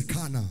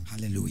yasiyowezekana.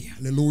 Hallelujah.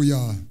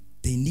 Hallelujah.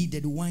 They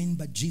needed wine,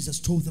 but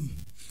Jesus told them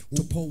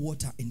to pour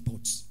water in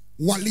pots.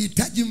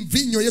 Walihitaji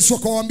mvinyo, Yesu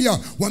akawaambia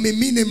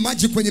wamimine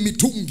maji kwenye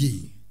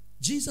mitungi.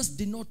 Jesus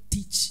did not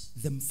teach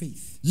them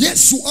faith.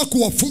 Yesu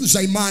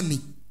hakuwafunza imani.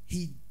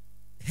 He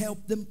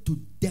helped them to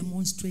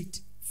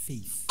demonstrate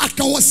faith.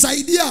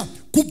 akawasaidia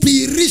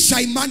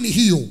kudhihirisha imani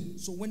hiyo.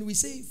 So when we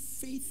say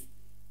faith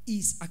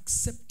is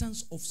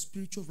acceptance of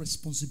spiritual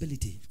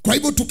responsibility. Kwa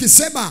hivyo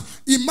tukisema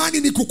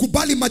imani ni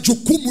kukubali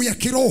majukumu ya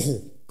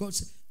kiroho.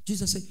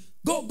 Jesus said,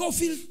 go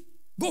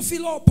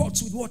fill all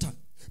pots with water.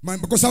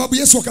 Kwa sababu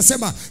Yesu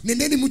akasema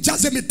nendeni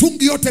mjaze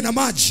mitungi yote na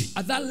maji.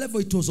 At that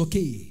level it was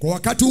okay. Kwa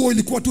wakati huo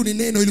ilikuwa tu ni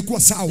neno, ilikuwa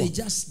sawa. They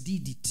just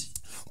did it.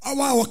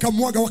 Wao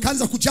wakamwaga,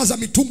 wakaanza kujaza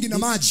mitungi na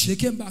maji. They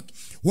came back.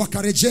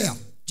 Wakarejea.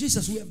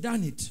 Jesus, we have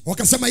done it.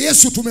 Wakasema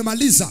Yesu,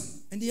 tumemaliza.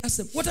 And he asked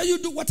them, what are you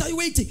doing? What are you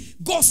waiting?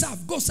 Go serve.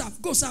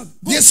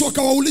 Yesu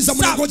akawauliza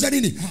mnangoja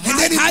nini?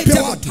 Endeni mpe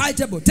watu. High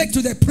table. Take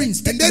to the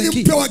prince.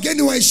 Endeni mpe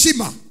wageni wa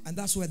heshima. And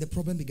that's where the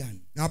problem began.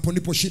 Na hapo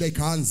ndipo shida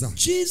ikaanza.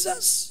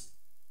 Jesus,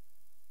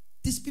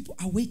 these people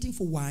are waiting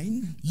for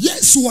wine.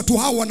 Yesu, watu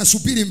hawa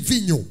wanasubiri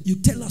mvinyo. You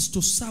tell us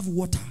to serve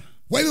water.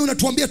 Wewe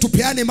unatuambia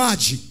tupeane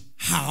maji.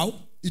 How?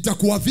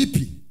 Itakuwa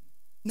vipi?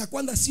 Na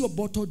kwanza sio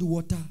bottled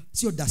water,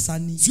 sio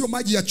dasani, sio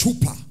maji ya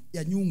chupa,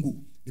 ya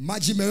nyungu. Ni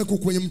maji imewekwa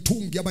kwenye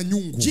mtungi ama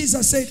nyungu.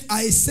 Jesus said,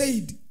 I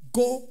said,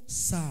 go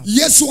serve.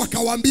 Yesu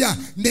akawaambia,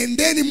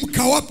 nendeni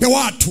mkawape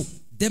watu.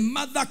 The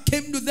mother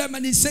came to them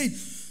and he said,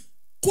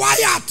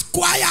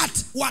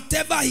 quiet,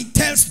 whatever he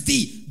tells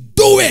thee,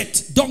 do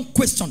it, don't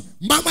question.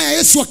 Mama ya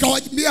Yesu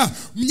akawaambia,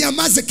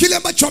 mnyamaze, kile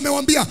ambacho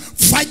amewaambia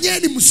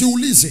fanyeni,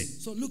 msiulize.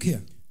 So look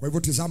here. Kwa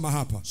hivyo tazama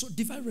hapa. So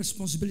divine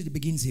responsibility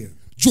begins here.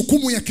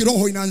 Jukumu ya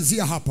kiroho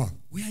inaanzia hapa.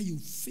 Where you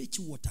fetch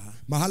water,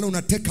 mahala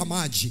unateka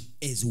maji,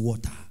 is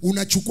water.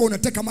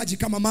 Unateka maji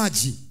kama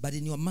maji. But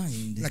in your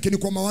mind, lakini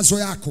kwa mawazo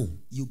yako,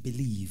 you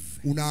believe,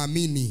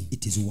 unaamini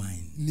it is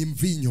wine. Ni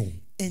mvinyo.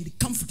 And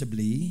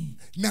comfortably,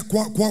 na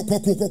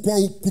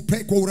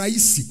kwa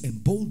urahisi,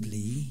 and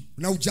boldly,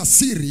 na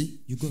ujasiri,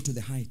 you go to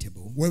the high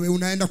table. Wewe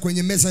unaenda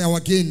kwenye meza ya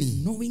wageni.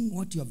 Knowing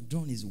what you have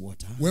drawn is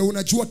water. Wewe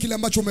unajua kile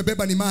ambacho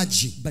umebeba ni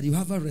maji. But you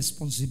have a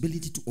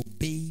responsibility to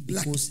obey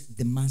because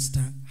the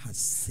master has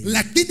said.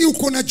 Lakini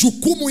uko na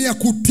jukumu ya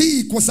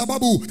kutii kwa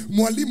sababu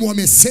mwalimu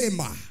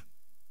amesema.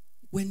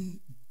 When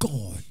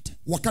God,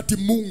 wakati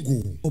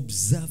Mungu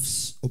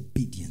observes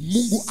obedience,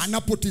 Mungu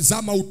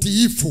anapotizama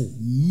utiifu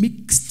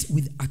mixed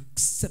with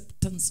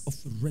acceptance of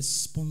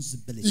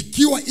responsibility,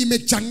 ikiwa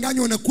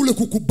imechanganywa na kule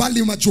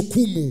kukubali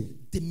majukumu,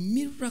 the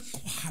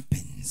miracle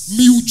happens.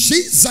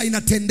 Miujiza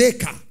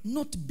inatendeka.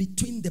 Not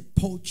between the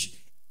porch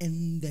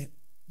and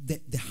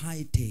the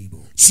high table.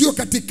 Sio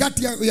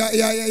katikati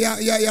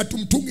ya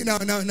tumtungi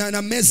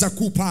na meza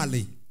kuu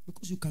pale.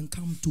 Because you can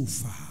come too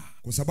far.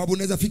 Kwa sababu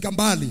unaweza fika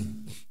mbali,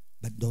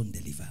 but don't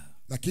deliver.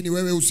 Lakini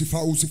wewe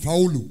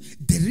usifaulu.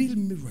 The real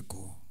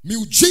miracle,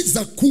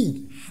 miujiza kuu,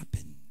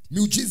 happened.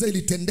 Miujiza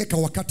ilitendeka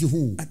wakati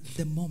huu. At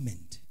the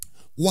moment,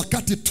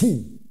 wakati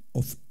tu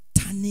of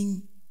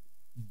turning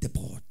the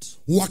pot.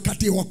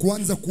 Wakati wa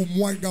kuanza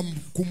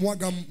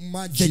kumwaga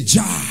maji. The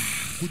jar.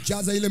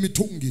 Kujaza ile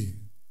mitungi.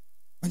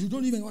 And you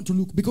don't even want to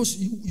look because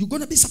you're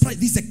going to be surprised.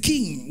 This is a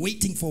king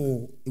waiting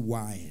for a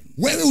wine.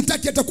 Wewe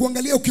hutaki hata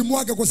kuangalia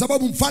ukimwaga kwa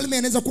sababu mfalme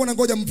anaweza kuwa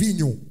anangoja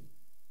mvinyo.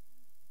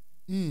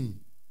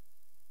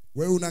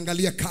 Wewe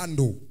unaangalia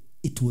kando.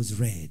 It was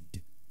red.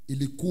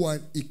 Ilikuwa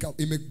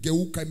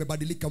imegeuka,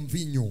 imebadilika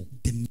mvinyo.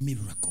 The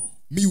miracle,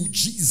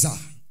 miujiza,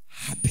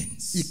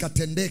 happens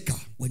ikatendeka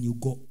when you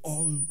go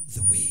all the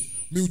way.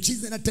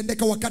 Miujiza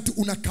inatendeka wakati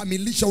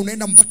unakamilisha,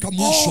 unaenda mpaka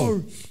mwisho.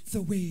 All the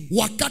way.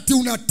 Wakati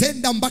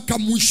unatenda mpaka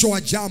mwisho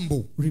wa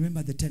jambo.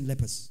 Remember the 10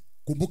 lepers.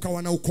 Kumbuka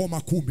wanaukoma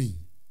 10.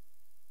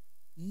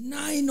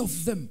 9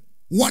 of them,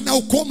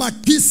 wanaukoma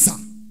 9,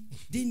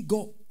 didn't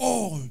go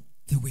all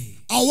the way.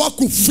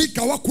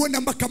 Hawakufika,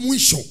 hawakuenda mpaka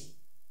mwisho.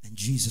 And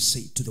Jesus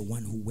said to the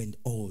one who went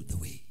all the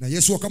way. Na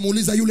Yesu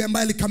akamuuliza yule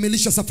ambaye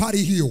alikamilisha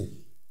safari hiyo,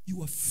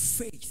 your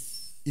faith,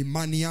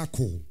 imani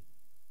yako,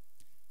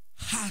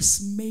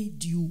 has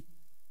made you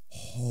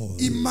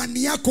whole.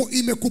 Imani yako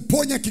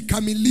imekuponya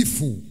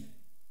kikamilifu.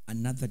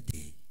 Another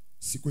day,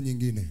 siku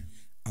nyingine,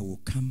 I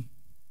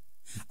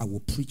will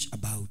preach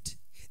about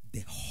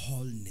the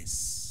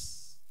wholeness.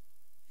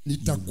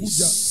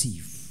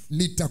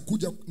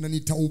 Nitakuja na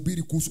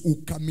nitahubiri kuhusu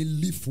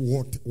ukamilifu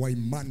wote wa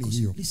imani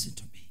hiyo. Listen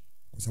to me.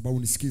 Kwa sababu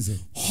nisikize.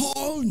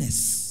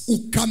 Wholeness,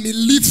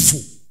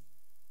 ukamilifu,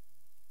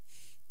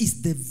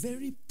 is the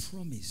very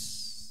promise.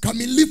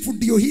 Kamilifu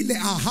ndio ile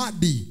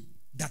ahadi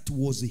that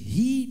was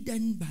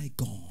hidden by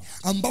God,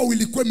 ambao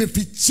ilikuwa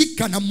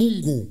imefichika na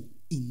Mungu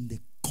in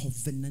the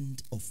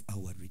covenant of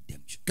our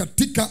redemption.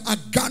 Katika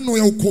agano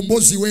ya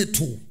ukombozi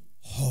wetu.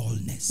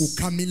 Wholeness.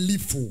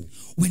 Ukamilifu.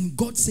 When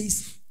God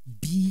says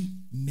be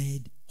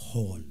made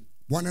whole,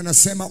 Bwana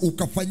anasema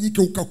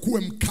ukafanyike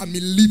ukakuwe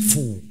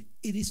mkamilifu.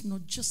 It is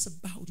not just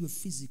about your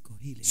physical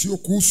healing. Sio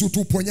kuhusu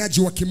tu uponyaji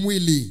wa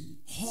kimwili.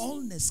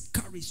 Wholeness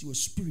carries your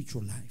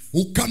spiritual life.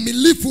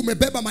 Ukamilifu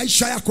umebeba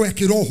maisha yako ya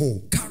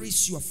kiroho.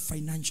 Carries your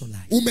financial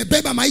life.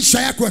 Umebeba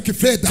maisha yako ya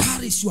kifedha.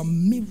 Carries your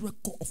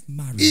miracle of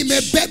marriage.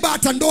 Imebeba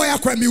hata ndoa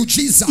yako ya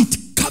miujiza.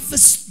 It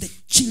covers the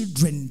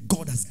children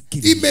God has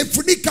given.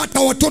 Imefunika hata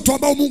watoto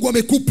ambao Mungu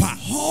amekupa.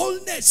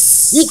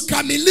 Wholeness,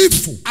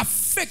 ukamilifu,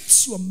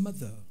 affects your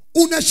mother.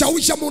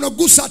 Unashawisha,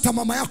 unagusa hata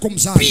mama yako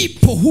mzazi.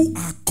 People who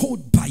are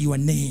called by your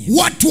name,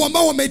 watu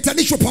ambao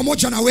wameitanishwa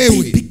pamoja na they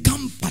wewe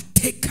become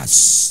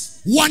partakers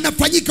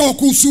wanafanyika wa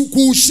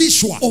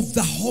kuhusishwa of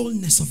the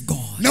wholeness of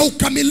God. na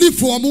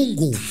ukamilifu wa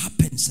Mungu.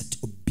 Happens at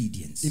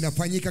obedience.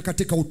 Inafanyika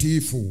katika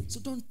utiifu. So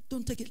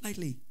don't take it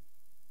lightly.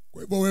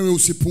 Kwa hivyo wewe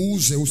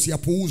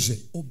usiyapuuze.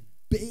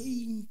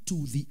 Obeying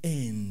to the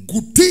end.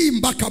 Kutii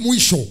mpaka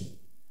mwisho.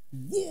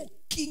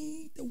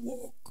 Walking the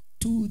walk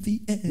to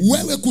the end.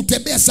 Wewe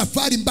kutembea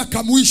safari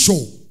mpaka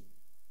mwisho.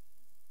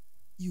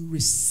 You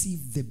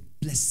receive the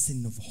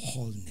blessing of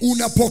wholeness.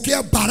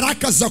 Unapokea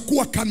baraka za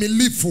kuwa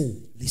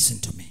kamilifu. Listen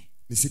to me.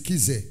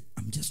 Nisikize.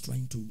 I'm just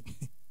trying to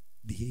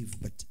behave,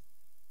 but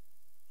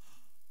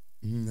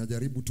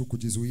najaribu tu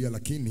kujizuia,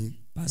 lakini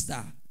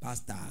Pastor,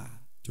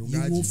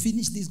 Chungaji, you will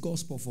finish this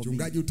gospel for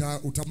Chungaji, me.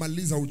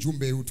 utamaliza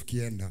ujumbe huu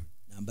tukienda.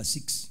 Number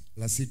 6.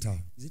 La 6.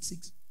 Is it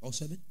 6 or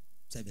 7?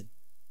 7.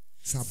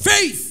 7.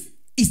 Faith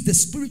is the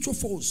spiritual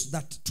force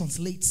that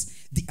translates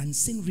the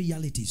unseen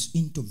realities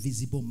into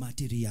visible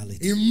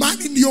materiality.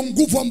 Imani ndiyo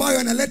nguvu ambayo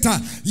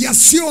yanaleta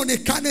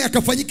yasiyoonekana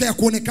yakafanyika ya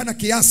kuonekana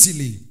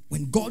kiasili.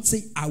 When God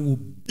says, I will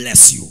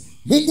bless you,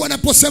 Mungu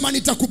anaposema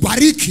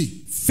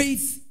nitakubariki,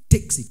 faith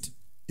takes it.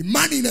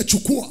 Imani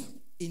inachukua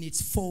In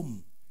its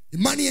form.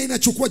 Imani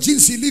inachukua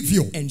jinsi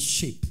ilivyo And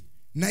shape.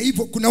 Na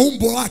hivyo kuna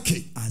umbo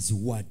wake as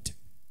word.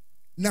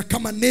 na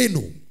kama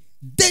neno.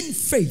 Then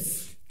faith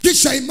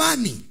Kisha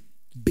imani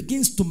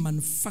begins to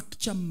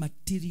manufacture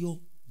material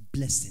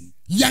blessing.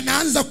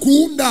 Yanaanza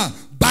kuunda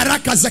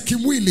baraka za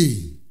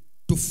kimwili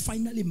to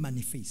finally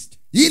manifest.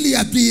 ili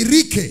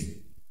yadhihirike.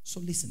 So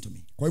listen to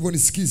me. Kwa hivyo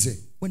nisikize.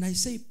 When I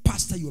say,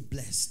 Pastor, you're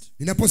blessed,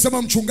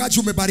 Ninaposema mchungaji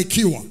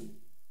umebarikiwa,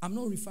 I'm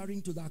not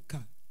referring to that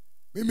car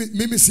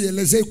mimi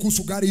sielezei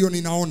kuhusu gari hiyo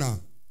ninaona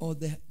or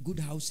the good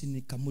house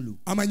in Kamulu.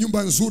 ama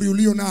nyumba nzuri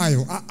ulio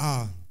nayo.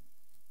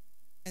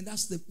 And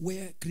that's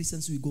where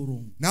Christians will go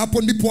wrong. Na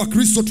hapo ndipo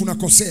Wakristo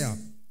tunakosea.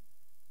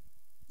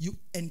 You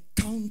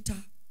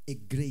encounter a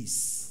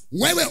grace.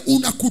 Wewe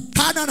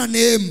unakutana na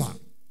neema.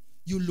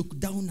 You look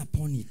down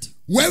upon it.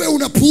 Wewe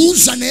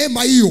unapuuza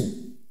neema hiyo.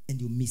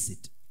 And you miss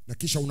it. Na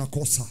kisha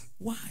unakosa.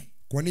 Why?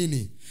 Kwa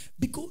nini?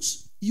 Because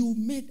you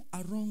made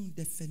a wrong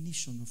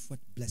definition of what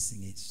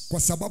blessing is. Kwa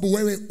sababu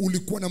wewe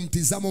ulikuwa na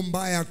mtizamo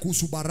mbaya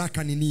kuhusu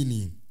baraka ni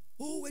nini.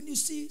 Oh, when you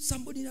see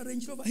somebody in a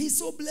Range Rover, he's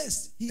so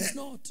blessed. He's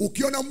not.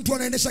 Ukiona mtu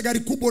anaendesha gari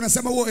kubwa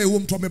unasema huyo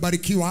mtu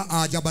amebarikiwa.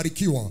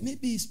 Hajabarikiwa.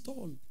 Maybe he's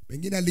stole.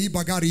 Pengine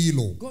aliiba gari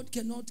hilo. God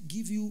cannot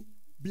give you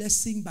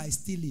blessing by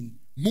stealing.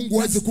 Mungu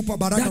hawezi kupa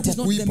baraka kwa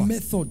kuiba. That is not the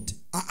method.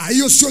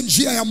 Hiyo sio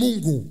njia ya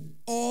Mungu.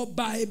 Or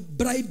by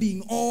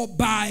bribing or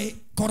by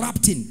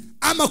corrupting.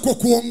 Ama kwa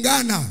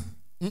kuongana.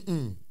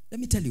 Let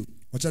me tell you.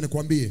 Wacha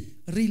nikwambie.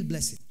 Real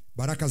blessing.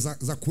 Baraka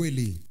za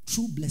kweli.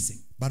 True blessing.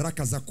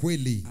 Baraka za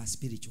kweli are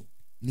spiritual.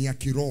 Ni ya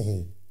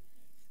kiroho.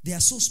 They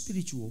are so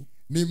spiritual.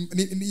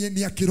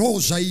 Ni ya kiroho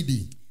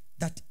zaidi.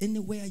 That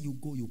anywhere you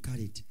go you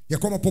carry it. Ya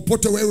kwamba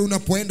popote wewe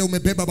unapoenda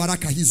umebeba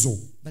baraka hizo.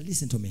 But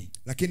listen to me.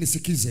 Lakini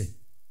sikize.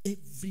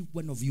 Every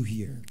one of you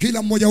here.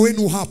 Kila mmoja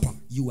wenu hapa.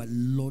 You are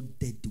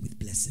loaded with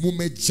blessing.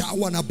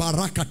 Mumejawa na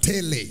baraka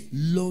tele.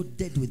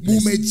 Loaded with blessing.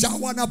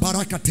 Mumejawa na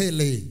baraka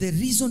tele. The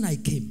reason I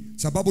came.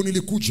 Sababu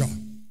nilikuja.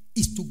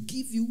 Is to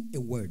give you a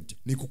word.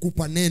 Ni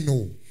kukupa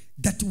neno.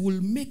 That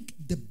will make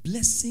the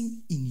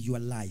blessing in your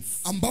life.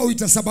 Ambao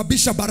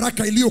itasababisha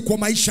baraka iliyo kwa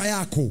maisha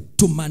yako.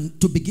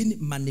 To begin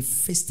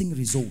manifesting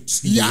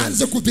results.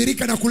 Yaanze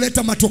kudhirika na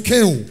kuleta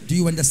matokeo. Do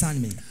you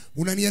understand me?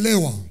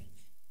 Unanielewa?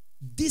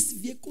 These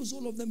vehicles,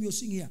 all of them you're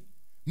seeing here.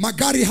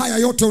 Magari haya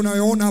yote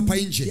unayoona hapa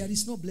nje. There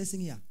is no blessing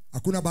here.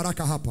 Hakuna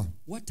baraka hapa.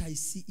 What I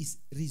see is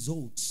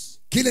results.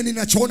 Kile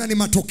ninachoona ni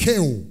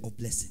matokeo. Of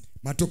blessing.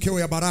 Matokeo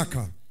ya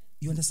baraka.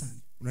 You understand?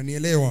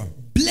 Unanielewa?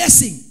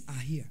 Blessing are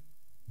here.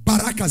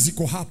 Baraka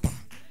ziko hapa.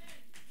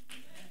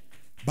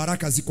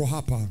 Baraka ziko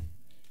hapa.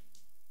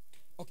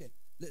 Okay.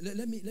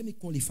 Let me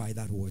qualify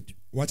that word.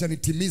 Wacha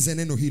nitimize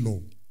neno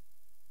hilo.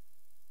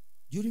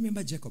 Do you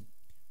remember Jacob?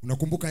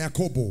 Unakumbuka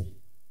Yakobo?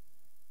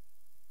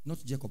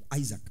 Not Jacob,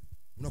 Isaac.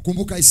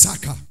 Unakumbuka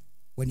Isaka?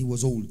 When he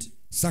was old.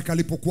 Isaka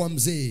alipokuwa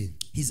mzee.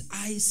 His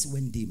eyes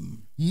went dim.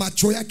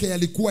 Macho yake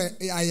yalikuwa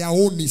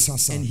hayaoni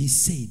sasa. And he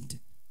said.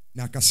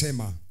 Na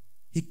akasema.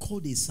 He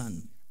called his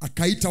son.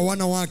 Akaita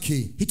wana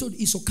wake. He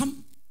told Esau, come.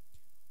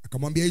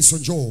 Akamwambia Esau,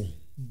 njoo.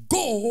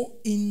 Go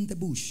in the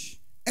bush.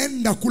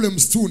 Enda kule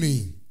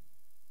msituni.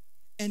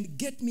 And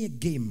get me a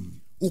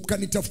game.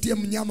 Ukanitafutia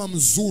mnyama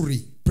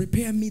mzuri.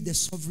 Prepare me the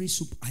savory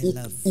soup I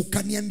love.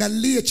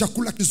 Ukaniandalie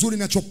chakula kizuri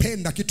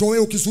ninachopenda,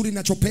 kitoweo kizuri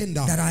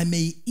ninachopenda. That I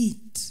may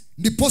eat.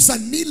 Ndiposa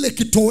nile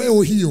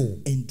kitoweo hiyo.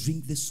 And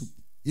drink the soup.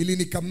 Ili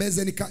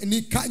nikameze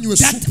nikanywe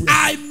supu. That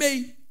I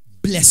may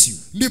bless you.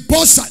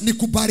 Ndiposa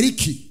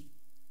nikubariki.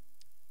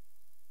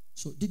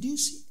 So did you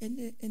see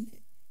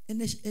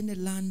any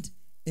land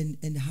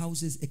and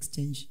houses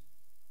exchange?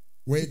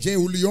 Je,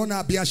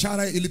 uliona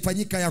biashara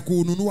ilifanyika ya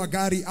kununua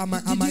gari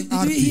ama ardhi?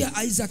 Did you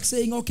hear Isaac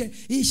saying, okay,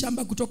 hii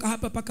shamba kutoka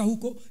hapa paka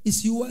huko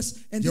is yours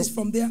and this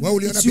from there? Wewe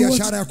uliona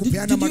biashara ya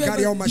kupeana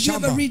magari au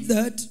mashamba? Did you ever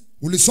read that?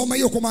 Ulisoma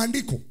hiyo kwa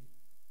maandiko?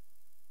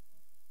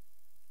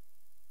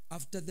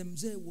 after the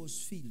mzee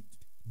was filled,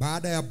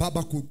 baada ya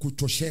baba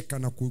kutosheka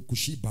na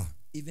kushiba,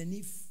 even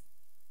if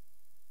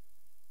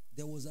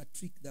there was a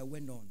trick that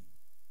went on,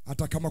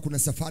 hata kama kuna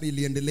safari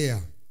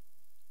iliendelea,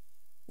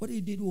 what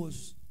he did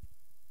was,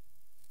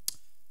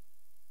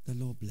 the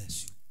Lord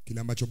bless you. Kile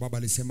ambacho baba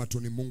alisema tu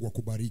ni Mungu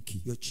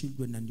akubariki. Your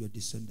children and your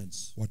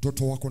descendants,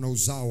 Watoto wako na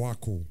uzao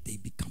wako, they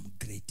become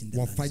great in the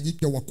land.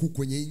 wafanyike wakuu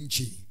kwenye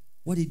nchi.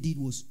 What he did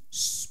was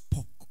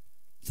spoke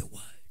the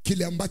word.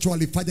 Kile ambacho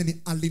alifanya ni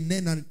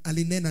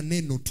alinena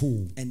neno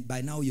tu. And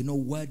by now you know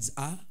words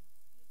are.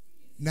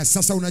 Na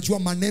sasa unajua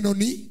maneno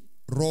ni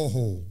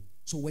roho.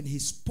 So when he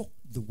spoke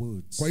the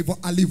words, Kwa hivyo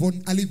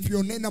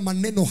alivyonena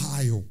maneno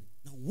hayo,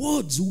 now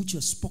words which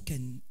are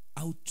spoken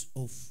out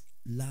of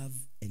love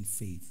and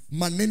faith,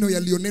 maneno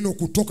yaliyonenwa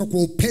kutoka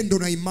kwa upendo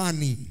na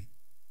imani,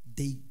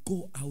 they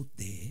go out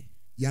there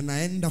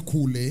yanaenda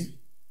kule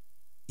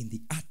in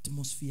the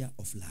atmosphere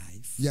of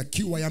life,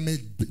 yakiwa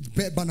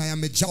yamebeba na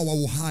yamejawa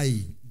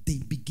uhai. they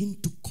begin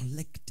to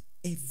collect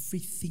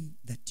everything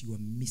that you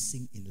are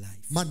missing in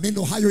life.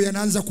 Maneno hayo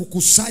yanaanza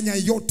kukusanya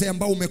yote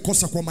ambayo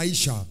umekosa kwa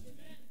maisha.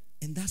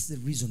 And that's the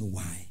reason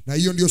why Na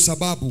hiyo ndio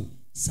sababu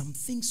some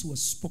things were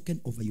spoken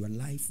over your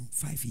life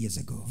 5 years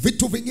ago.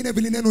 vitu vingine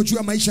vilinenwa juu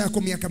ya maisha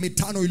yako miaka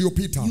 5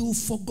 iliyopita. You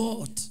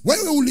forgot.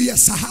 Wewe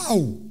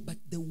uliyasahau. But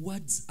the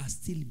words are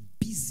still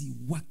busy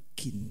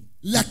working.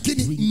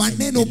 Lakini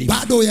maneno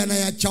bado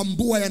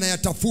yanayachambua,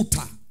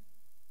 yanayatafuta.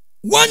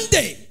 One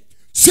day,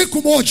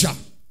 siku moja,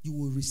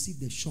 you will receive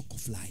the shock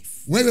of life.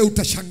 Wewe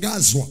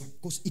utashangazwa.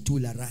 Because it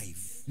will arrive.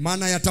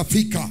 Maana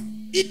yatafika.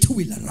 It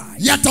will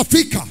arrive.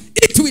 Yatafika.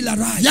 It will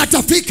arrive.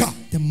 Yatafika.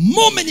 The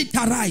moment it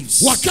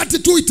arrives, wakati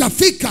tu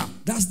itafika,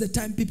 that's the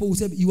time people will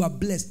say you are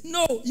blessed.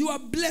 No, you are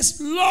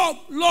blessed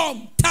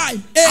long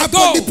time hapo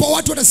ago. ndipo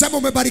watu wanasema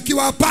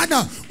umebarikiwa.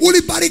 Hapana,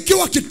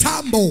 ulibarikiwa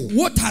kitambo.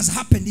 What has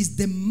happened is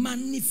the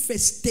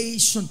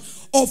manifestation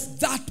of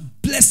that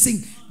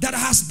blessing that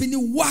has been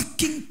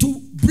working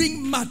to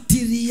bring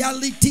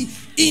materiality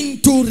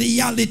into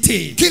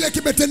reality. Kile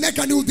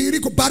kimetendeka ni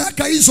udhihiriko.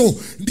 Baraka hizo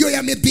ndio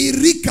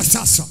yamedhihirika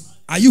sasa.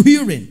 Are you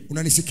hearing?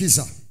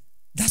 Unanisikiza?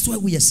 That's why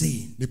we are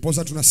saying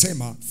Niposa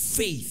tunasema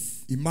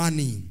faith,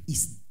 imani,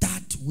 is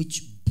that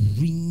which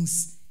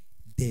brings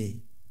the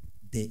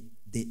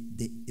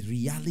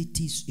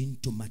realities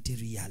into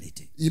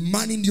materiality.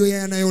 Imani ndio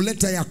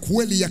yanayoleta ya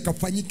kweli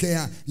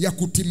yakafanyika ya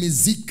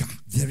kutimizika.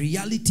 The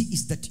reality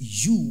is that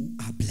you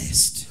are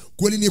blessed.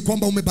 Kweli ni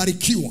kwamba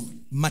umebarikiwa.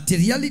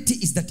 Materiality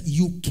is that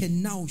you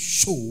can now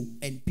show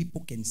and people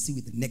can see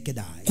with the naked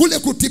eye. Kule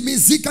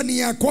kutimizika ni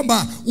ya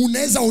kwamba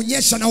unaweza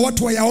onyesha na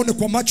watu wayaone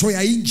kwa macho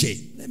ya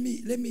nje.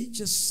 Let me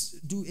just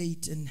do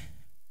 8. And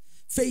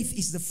faith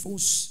is the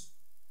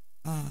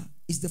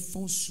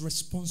force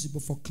responsible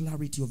for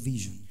clarity of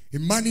vision.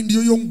 Imani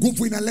ndiyo hiyo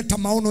nguvu inaleta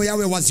maono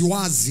yawe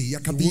waziwazi,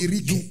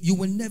 yakadhihirike. You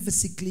will never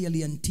see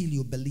clearly until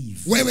you believe.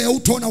 Wewe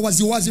hutaona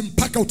waziwazi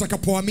mpaka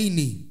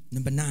utakapoamini.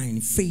 Number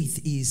 9, faith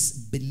is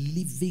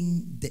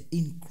believing the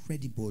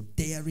incredible,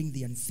 daring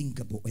the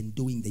unthinkable, and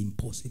doing the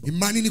impossible.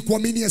 Imani ni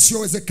kuamini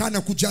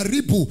yasiyowezekana,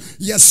 kujaribu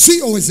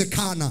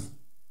yasiyowezekana.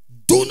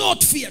 Do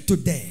not fear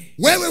today.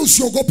 Wewe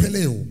usiogope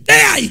leo.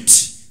 Dare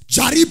it.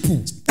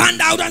 Jaribu.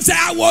 Stand out and say,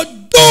 I will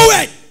do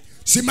it.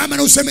 Simama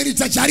na useme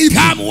nitajaribu.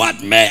 Come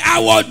what may, I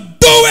will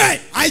do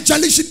it.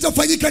 Haijalishi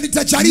nitafanyika,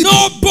 nitajaribu.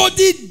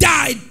 Nobody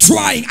died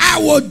trying.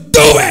 I will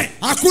do it.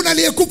 Hakuna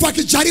aliyekufa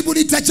akijaribu,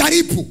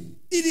 nitajaribu.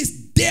 It is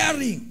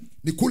daring.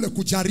 Ni kule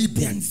kujaribu.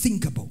 The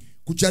unthinkable.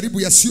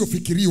 Kujaribu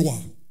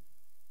yasiyofikiriwa.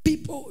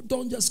 People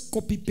don't just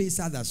copy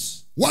paste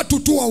others. Watu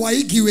tu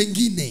hawaigi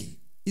wengine.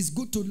 It's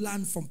good to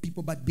learn from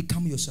people but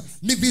become yourself.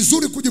 Ni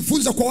vizuri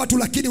kujifunza kwa watu,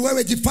 lakini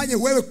wewe jifanye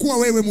wewe, kuwa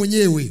wewe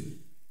mwenyewe.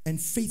 And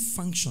faith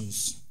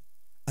functions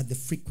at the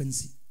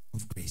frequency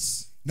of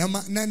grace.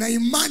 Na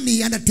imani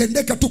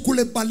yanatendeka tu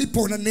kule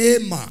palipo na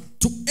neema.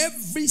 To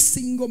every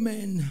single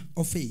man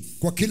of faith,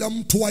 kwa kila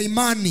mtu wa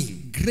imani,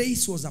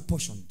 grace was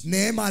apportioned.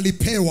 Neema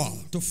alipewa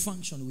To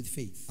function with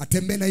faith.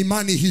 atembee na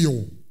imani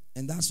hiyo.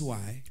 And that's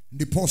why,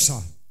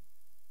 Ndiposa,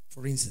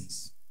 for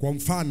instance, kwa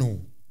mfano,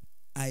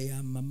 I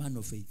am a man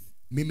of faith.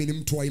 mimi ni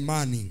mtu wa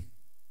imani,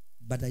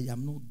 But I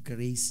am not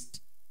graced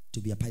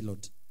to be a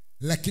pilot.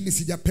 lakini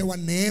sijapewa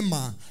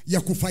neema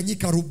ya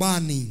kufanyika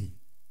rubani.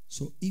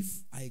 So if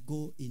I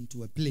go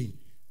into a plane,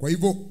 Kwa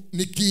hivyo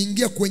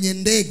nikiingia kwenye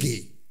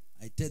ndege,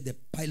 I tell the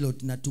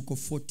pilot na tuko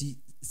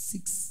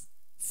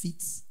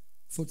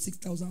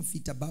 46,000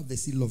 feet above the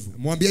sea level.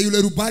 mwambia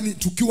yule rubani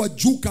tukiwa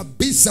juu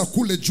kabisa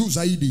kule juu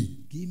zaidi.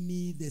 Give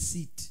me the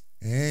seat.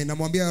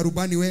 Namwambia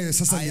rubani, wewe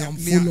sasa I am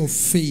full of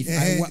faith.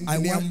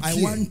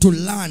 I want to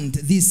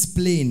land this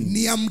plane.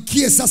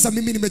 Niamkie sasa,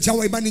 mimi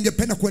nimejawa imani,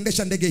 ningependa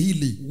kuendesha ndege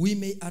hili. We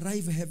may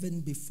arrive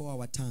heaven before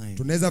our time.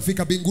 Tunaweza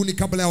fika mbinguni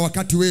kabla ya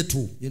wakati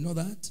wetu. You know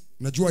that?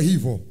 Najua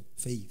hivyo.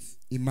 Faith.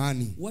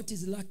 Imani. What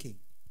is lacking?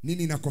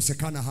 Nini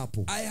inakosekana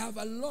hapo? I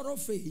have a lot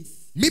of faith.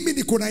 Mimi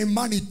niko na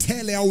imani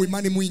tele au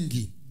imani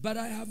mwingi. But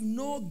I have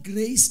no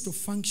grace to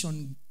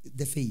function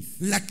the faith.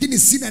 Lakini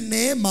sina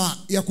neema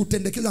ya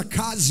kutendekeza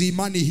kazi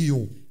imani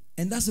hiyo.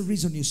 And that's the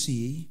reason you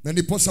see, Na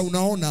ndiposa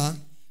unaona,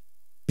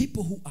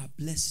 People who are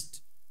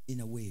blessed in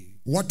a way,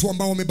 watu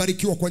ambao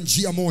wamebarikiwa kwa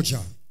njia moja,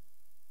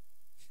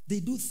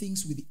 they do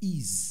things with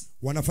ease.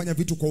 wanafanya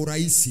vitu kwa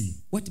urahisi.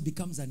 What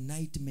becomes a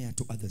nightmare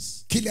to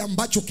others, Kile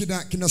ambacho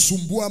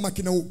kinasumbua ama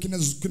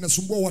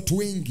kinasumbua watu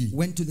wengi,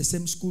 went to the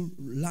same school,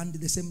 learned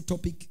the same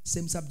topic,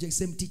 same subject,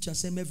 same teacher,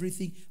 same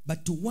everything,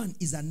 but to one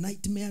is a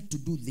nightmare to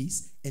do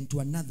this, and to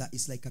another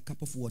is like a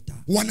cup of water.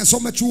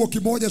 wanasoma chuo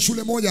kimoja,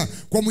 shule moja,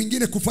 kwa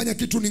mwingine kufanya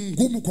kitu ni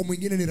ngumu, kwa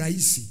mwingine ni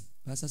rahisi.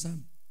 Pastor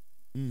Sam,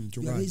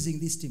 you are raising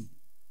this team,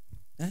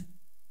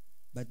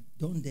 but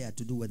don't dare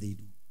to do what they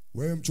do.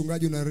 Wewe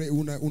mchungaji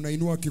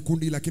unainua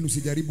kikundi, lakini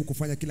usijaribu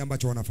kufanya kile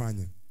ambacho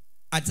wanafanya.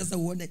 Sasa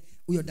uone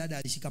huyo dada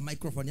alishika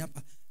microphone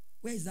hapa.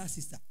 Where is that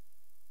sister?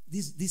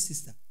 This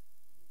sister.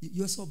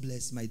 You are so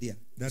blessed, my dear.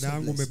 Dada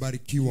yangu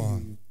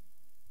umebarikiwa.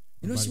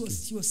 You know,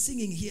 she was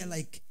singing here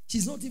like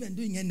she's not even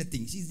doing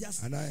anything. She's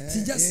just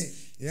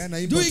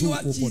doing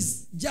what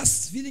she's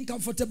just feeling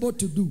comfortable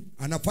to do.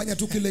 Anafanya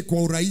tu kile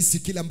kwa urahisi,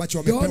 kile ambacho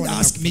amepewa. Don't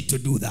ask me to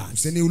do that.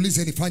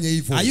 Usiniulize nifanye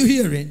hivyo. Are you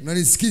hearing?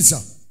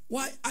 Unanisikiza?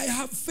 Why? I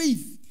have faith.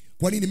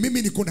 Kwa nini?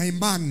 Mimi niko na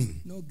imani,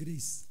 no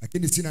grace,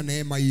 lakini sina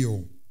neema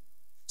hiyo.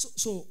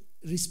 So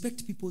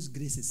respect people's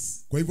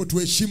graces. Kwa hivyo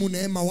tuheshimu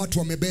neema watu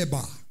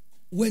wamebeba.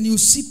 When you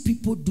see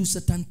people do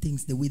certain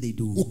things the way they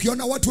do,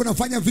 ukiona watu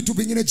wanafanya vitu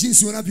vingine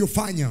jinsi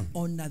wanavyofanya,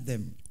 honor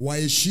them.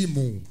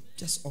 Waheshimu.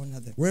 Just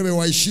honor them. Wewe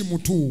waheshimu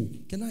tu.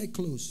 Can I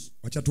close?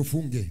 Wacha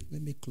tufunge.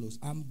 Let me close.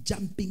 I'm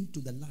jumping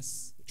to the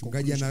last.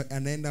 Mchungaji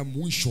anaenda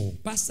mwisho.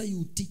 Pastor,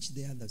 you teach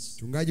the others.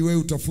 Mchungaji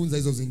wewe utafunza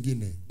hizo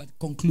zingine. But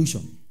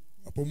conclusion.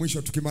 Hapo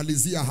mwisho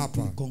tukimalizia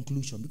hapa.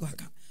 Conclusion, because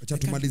acha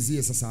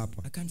tumalizie sasa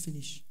hapa. I can't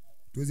finish.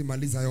 Tuwezi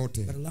maliza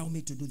yote. But allow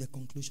me to do the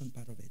conclusion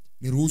part of it.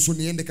 Niruhusu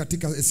niende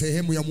katika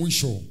sehemu ya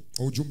mwisho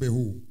wa ujumbe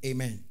huu.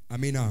 Amen.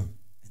 Amina. And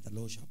the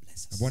Lord shall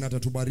bless us. Bwana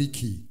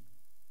atatubariki.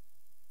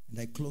 And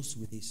I close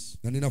with this.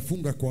 Na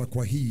ninafunga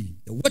kwa hii.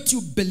 What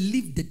you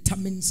believe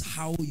determines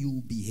how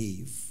you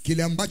behave.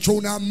 Kile ambacho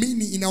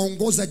unaamini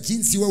inaongoza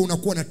jinsi wewe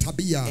unakuwa na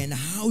tabia. And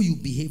how you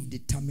behave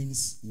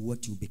determines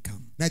what you become.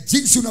 Na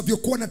jinsi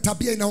unavyokuwa na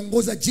tabia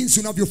inaongoza jinsi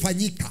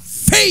unavyofanyika.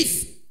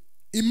 Faith,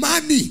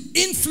 imani,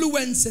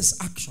 influences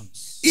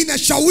actions.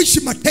 Inashawishi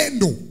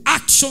matendo.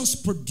 Actions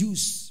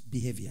produce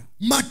behavior.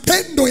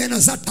 Matendo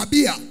yanazaa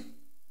tabia.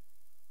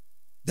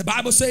 The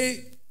Bible says,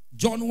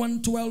 John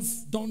 1:12,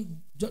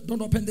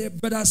 don't open there,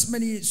 but as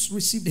many as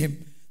received him,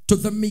 to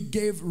them he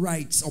gave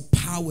rights or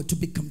power to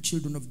become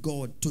children of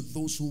God, to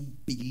those who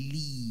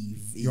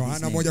believe in Yohana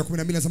his name.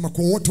 1:12 nasema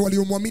kwa wote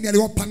waliomwamini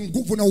aliwapa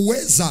nguvu na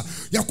uweza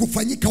ya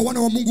kufanyika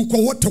wana wa Mungu, kwa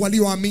wote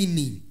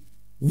walioamini.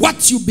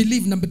 What you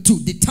believe, number 2,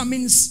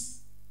 determines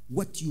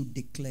what you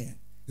declare.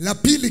 La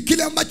pili,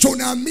 kile ambacho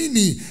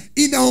unaamini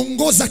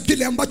inaongoza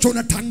kile ambacho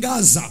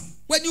unatangaza.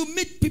 When you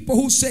meet people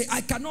who say,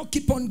 I cannot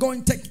keep on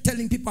going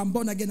telling people I'm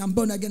born again, I'm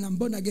born again, I'm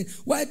born again.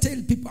 Why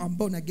tell people I'm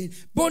born again?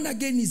 Born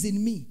again is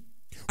in me.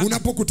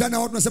 Unapokutana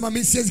watu nasema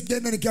mimi siwezi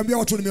kienda nikiambia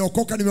watu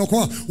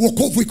nimeokoka,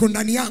 wokovu iko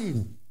ndani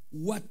yangu.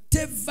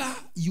 Whatever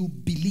you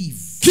believe,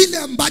 kile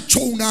ambacho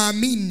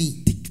unaamini,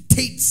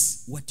 dictates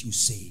what you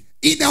say.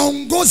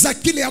 Inaongoza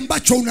kile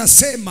ambacho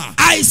unasema.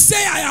 I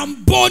say I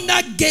am born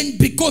again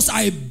because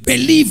I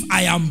believe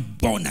I am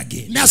born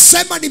again.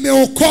 Nasema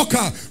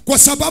nimeokoka kwa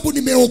sababu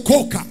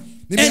nimeokoka.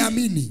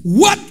 Nimeamini.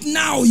 What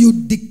now you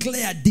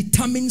declare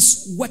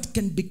determines what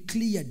can be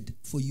cleared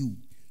for you.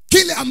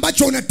 Kile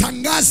ambacho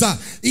unatangaza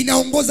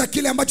inaongoza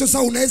kile ambacho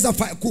sasa unaweza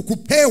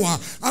kupewa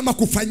ama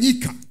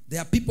kufanyika. There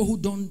are people who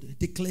don't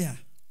declare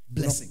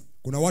blessing.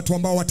 Kuna watu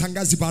ambao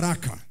watangazi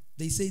baraka.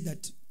 They say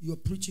that you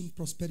are preaching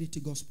prosperity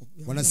gospel.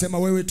 Wanasema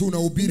wewe tu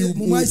unahubiri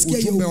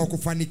ujumbe wa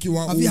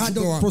kufanikiwa,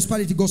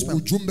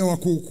 ujumbe wa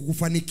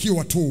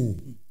kufanikiwa tu.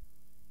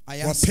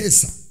 Wa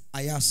pesa.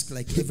 I ask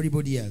like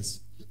everybody else,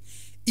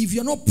 if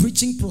you're not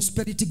preaching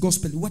prosperity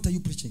gospel, what are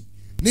you preaching?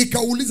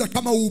 Nikauliza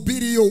kama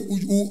uhubiri hiyo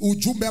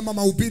ujumbe ama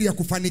mahubiri ya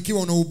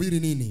kufanikiwa unahubiri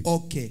nini?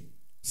 Okay.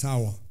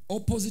 Sawa.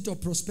 Opposite of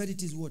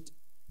prosperity is what?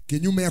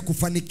 Kinyume ya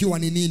kufanikiwa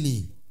ni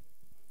nini?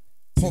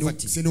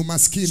 Poverty. Sina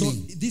umaskini. So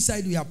this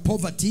side we have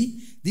poverty,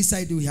 this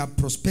side we have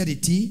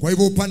prosperity. Kwa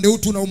hivyo upande huu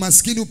tuna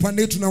umaskini,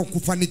 upande huu tuna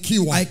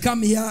kufanikiwa. I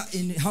come here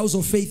in House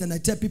of Faith and I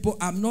tell people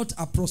I'm not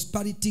a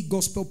prosperity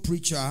gospel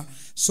preacher.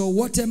 So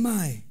what am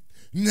I?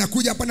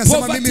 Ninakuja hapa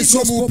nasema mimi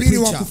sio mhubiri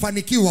wa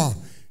kufanikiwa.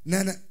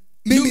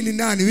 Mimi ni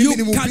nani? Mimi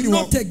ni mhubiri wa.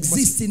 You cannot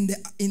exist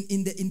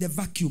in the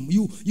vacuum.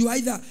 You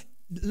either,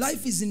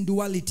 life is in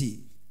duality.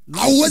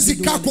 Hauwezi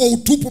kaa kwa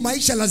utupu,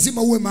 maisha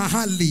lazima uwe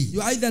mahali.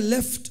 You either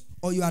left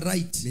or you are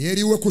right. Ni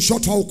heri uwe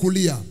kushoto au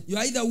kulia. You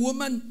are either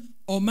woman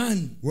or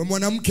man. Uwe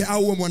mwanamke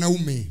au uwe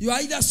mwanaume. You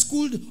are either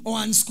schooled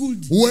or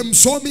unschooled. Uwe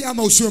msomi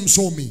ama usiwe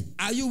msomi.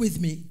 Are you with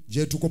me?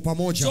 Je, tuko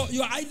pamoja? So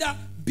you are either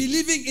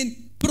believing in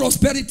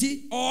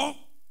prosperity or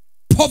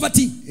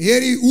poverty.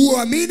 Heri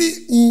uamini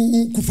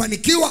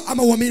kufanikiwa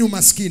ama uamini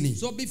umaskini.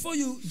 So before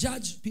you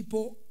judge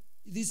people,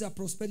 these are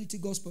prosperity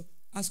gospel,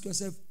 ask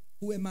yourself,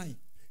 who am I?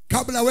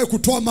 Kabla wewe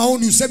kutoa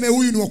maoni useme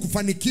huyu ni wa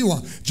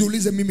kufanikiwa,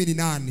 jiulize mimi ni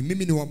nani?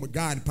 Mimi ni wa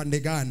gani? Pande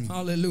gani?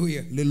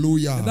 Hallelujah.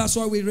 Hallelujah. And that's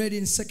why we read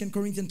in 2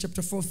 Corinthians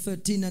chapter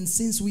 4:13, and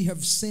since we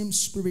have same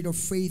spirit of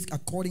faith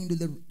according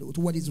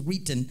to what is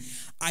written,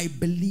 I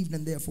believed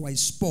and therefore I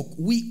spoke.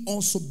 We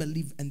also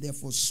believe and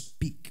therefore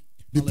speak.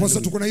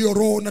 Ndiposa tuko na hiyo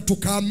roho na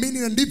tukaamini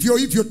na ndivyo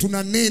hivyo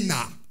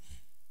tunanena.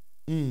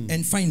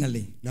 And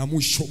finally, na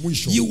mwisho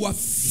your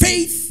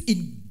faith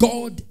in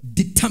God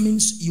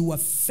determines your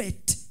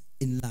fate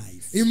in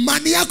life.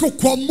 Imani yako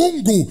kwa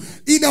Mungu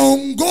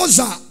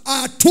inaongoza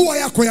hatua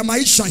yako ya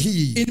maisha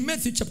hii. In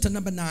Matthew chapter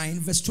number 9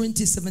 verse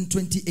 27,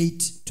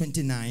 28,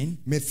 29.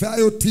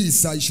 Mathayo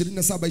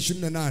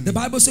 9:27-28. The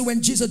Bible says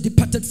when Jesus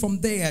departed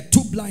from there,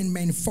 two blind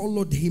men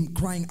followed him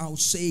crying out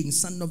saying,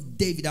 Son of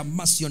David, have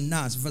mercy on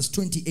us. Verse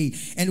 28.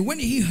 And when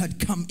he had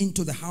come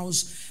into the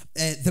house,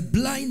 the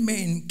blind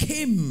men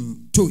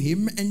came to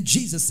him, and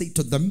Jesus said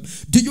to them,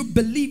 do you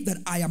believe that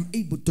I am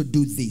able to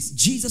do this?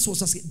 Jesus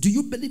was asking, do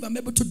you believe I'm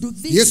able to do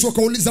this? Yesu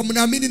akauliza,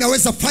 mnaamini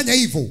naweza fanya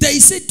hivyo? They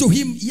said to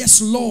him,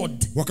 yes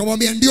Lord.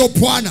 Wakamwambia, ndio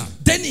Bwana.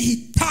 Then he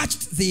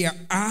touched their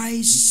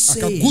eyes,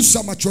 saying,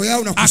 akagusa macho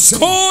yao na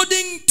kusema,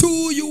 according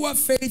to your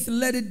faith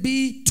let it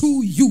be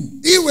to you.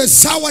 Iwe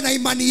sawa na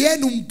imani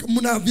yenu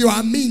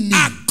mnavyoamini.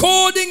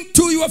 According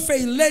to your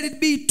faith let it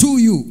be to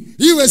you.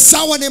 Iwe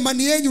sawa na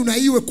imani yenu na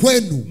iwe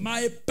kwenu.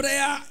 My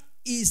prayer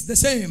is the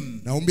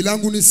same. Na ombi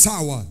langu ni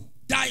sawa.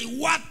 That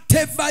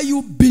whatever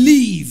you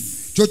believe,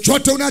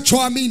 chochote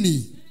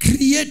unachoamini,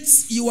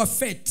 creates your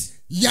fate.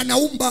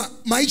 Yanaumba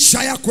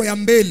maisha yako ya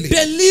mbele.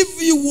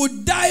 Believe you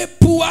would die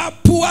poor,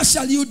 poor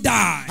shall you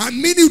die.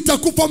 Amini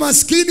utakufa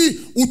maskini,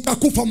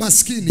 utakufa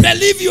maskini.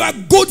 Believe you are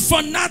good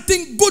for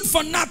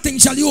nothing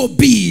shall you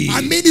be.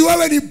 Amini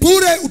wewe ni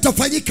bure,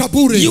 utafanyika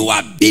bure.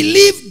 Your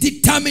belief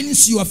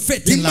determines your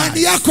fate in life.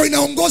 Imani yako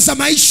inaongoza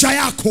maisha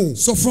yako.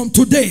 So from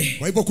today,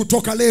 kwa hivyo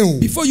kutoka leo,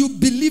 before you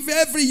believe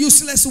every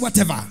useless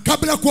whatever,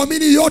 kabla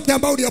kuamini yote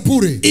ambayo ni ya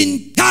bure,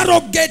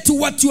 interrogate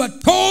what you are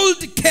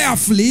told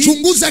carefully.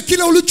 Chunguza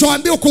kile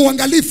ulichoambiwa kwa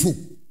uangalifu.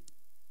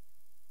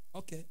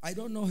 Okay, I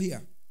don't know here.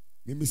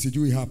 Mimi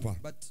sijui hapa.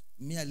 But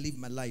me, I live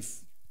my life.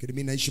 Kile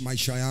mimi naishi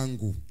maisha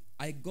yangu.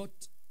 I got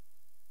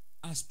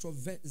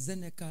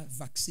AstraZeneca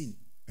vaccine.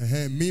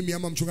 Mimi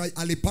ama mchungaji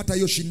alipata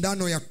hiyo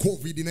shindano ya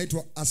COVID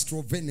inaitwa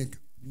AstraZeneca.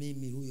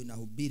 Mimi huyu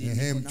nahubiri.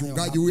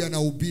 Mchungaji huyu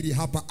anahubiri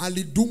hapa,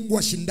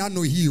 alidungwa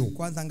shindano hiyo.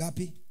 Kwanza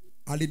ngapi?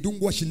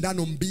 Alidungwa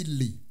shindano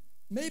 2.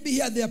 Maybe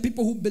here there are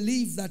people who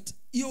believe that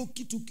hiyo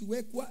kitu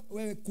kiwekwa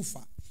wewe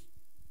kufa.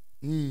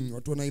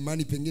 Watu wana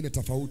imani pengine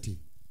tofauti.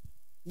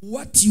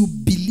 What you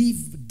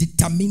believe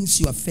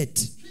determines your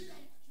fate.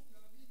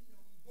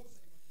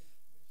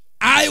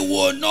 I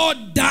will not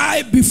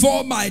die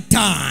before my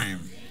time.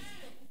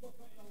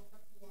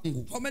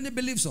 How many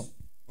believe so?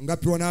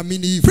 Ngapi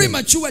wanaamini hivyo?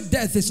 Premature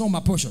death is not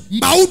my portion.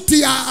 Mauti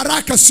ya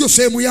haraka sio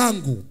sehemu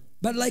yangu.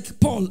 But like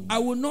Paul, I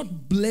will not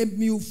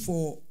blame you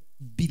for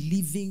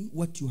believing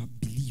what you have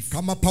believed.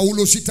 Kama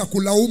Paulo,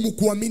 sitakulaumu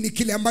kuamini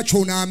kile ambacho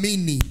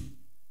unaamini.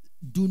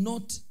 Do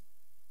not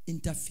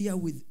interfere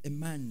with a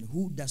man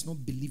who does not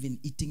believe in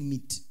eating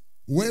meat.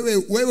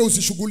 Wewe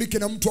usishughulike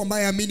na mtu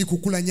ambaye haamini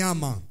kukula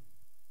nyama.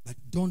 But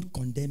don't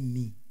condemn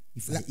me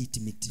if I eat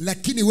meat.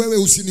 Lakini wewe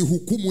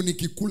usinihukumu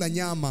nikikula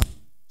nyama.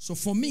 So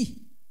for me,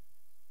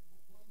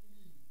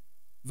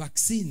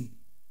 vaccine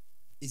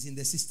is in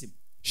the system.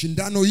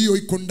 Shindano hiyo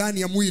iko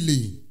ndani ya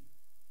mwili.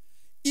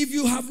 If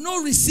you have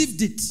not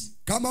received it,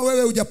 kama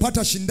wewe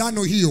hujapata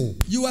shindano hiyo,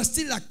 you are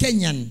still a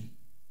Kenyan.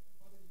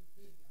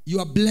 You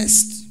are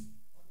blessed,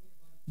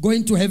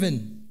 going to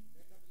heaven.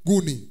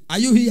 Guni,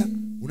 are you here?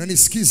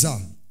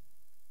 Unanisikiza?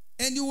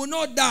 And you will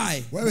not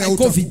die wewe by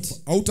COVID.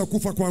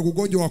 Hautakufa kwa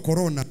ugonjwa wa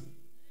corona.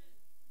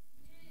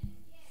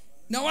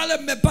 Na wale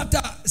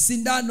mmepata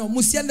sindano,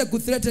 msiende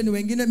kuthreaten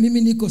wengine,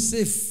 mimi niko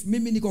safe,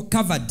 mimi niko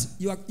covered.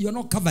 You are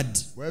not covered.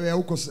 Wewe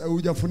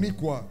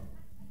hujafunikwa.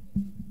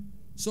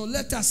 So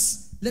let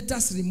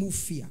us remove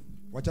fear.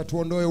 Wacha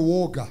tuondoe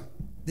uoga.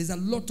 There's a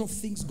lot of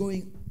things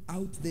going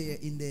out there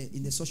in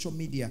the social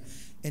media,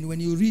 and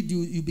when you read,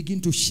 you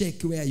begin to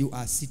shake where you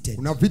are seated.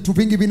 Kuna vitu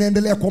vingi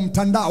vinaendelea kwa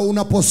mtandao,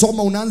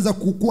 unaposoma unaanza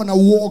kukua na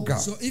uoga.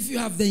 So if you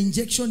have the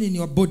injection in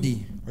your body,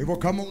 kwa hivyo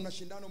kama una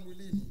shindano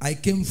mwilini, I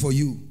came for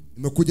you.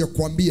 Nimekuja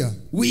kuambia,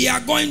 we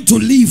are going to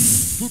live.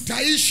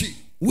 Tutaishi.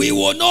 We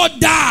will not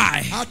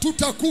die.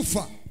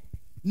 Hatutakufa.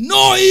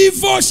 No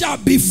evil shall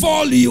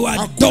befall your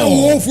door. Hakuna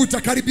uovu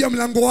utakaribia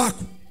mlango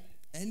wako.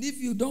 And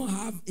if you don't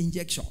have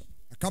injection,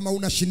 kama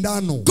una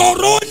shindano,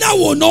 corona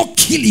will not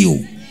kill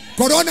you.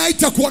 Corona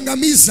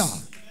haitakuangamiza.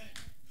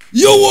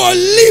 You will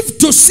live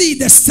to see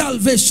the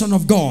salvation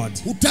of God.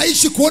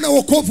 Utaishi kuona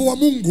wokovu wa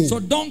Mungu. So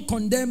don't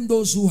condemn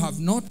those who have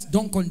not.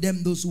 Don't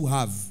condemn those who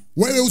have.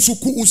 Wewe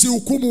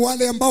usihukumu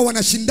wale ambao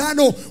wana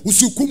shindano,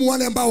 usihukumu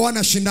wale ambao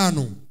hawana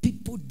shindano.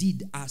 People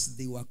did as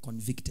they were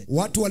convicted.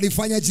 Watu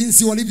walifanya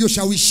jinsi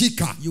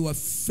walivyoshawishika. Your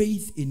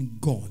faith in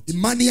God,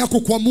 imani yako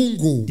kwa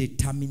Mungu,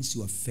 determines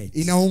your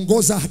fate.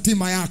 Inaongoza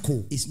hatima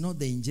yako. It's not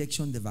the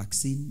injection, the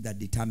vaccine that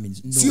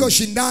determines. No. Sio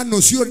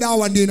shindano, sio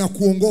dawa ndio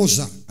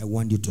inakuongoza. I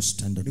want you to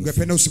stand on your feet.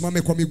 Ningependa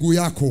usimame kwa miguu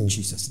yako. In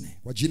Jesus' name.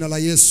 Kwa jina la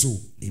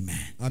Yesu. Amen.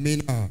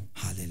 Amina.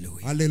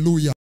 Hallelujah.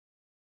 Hallelujah.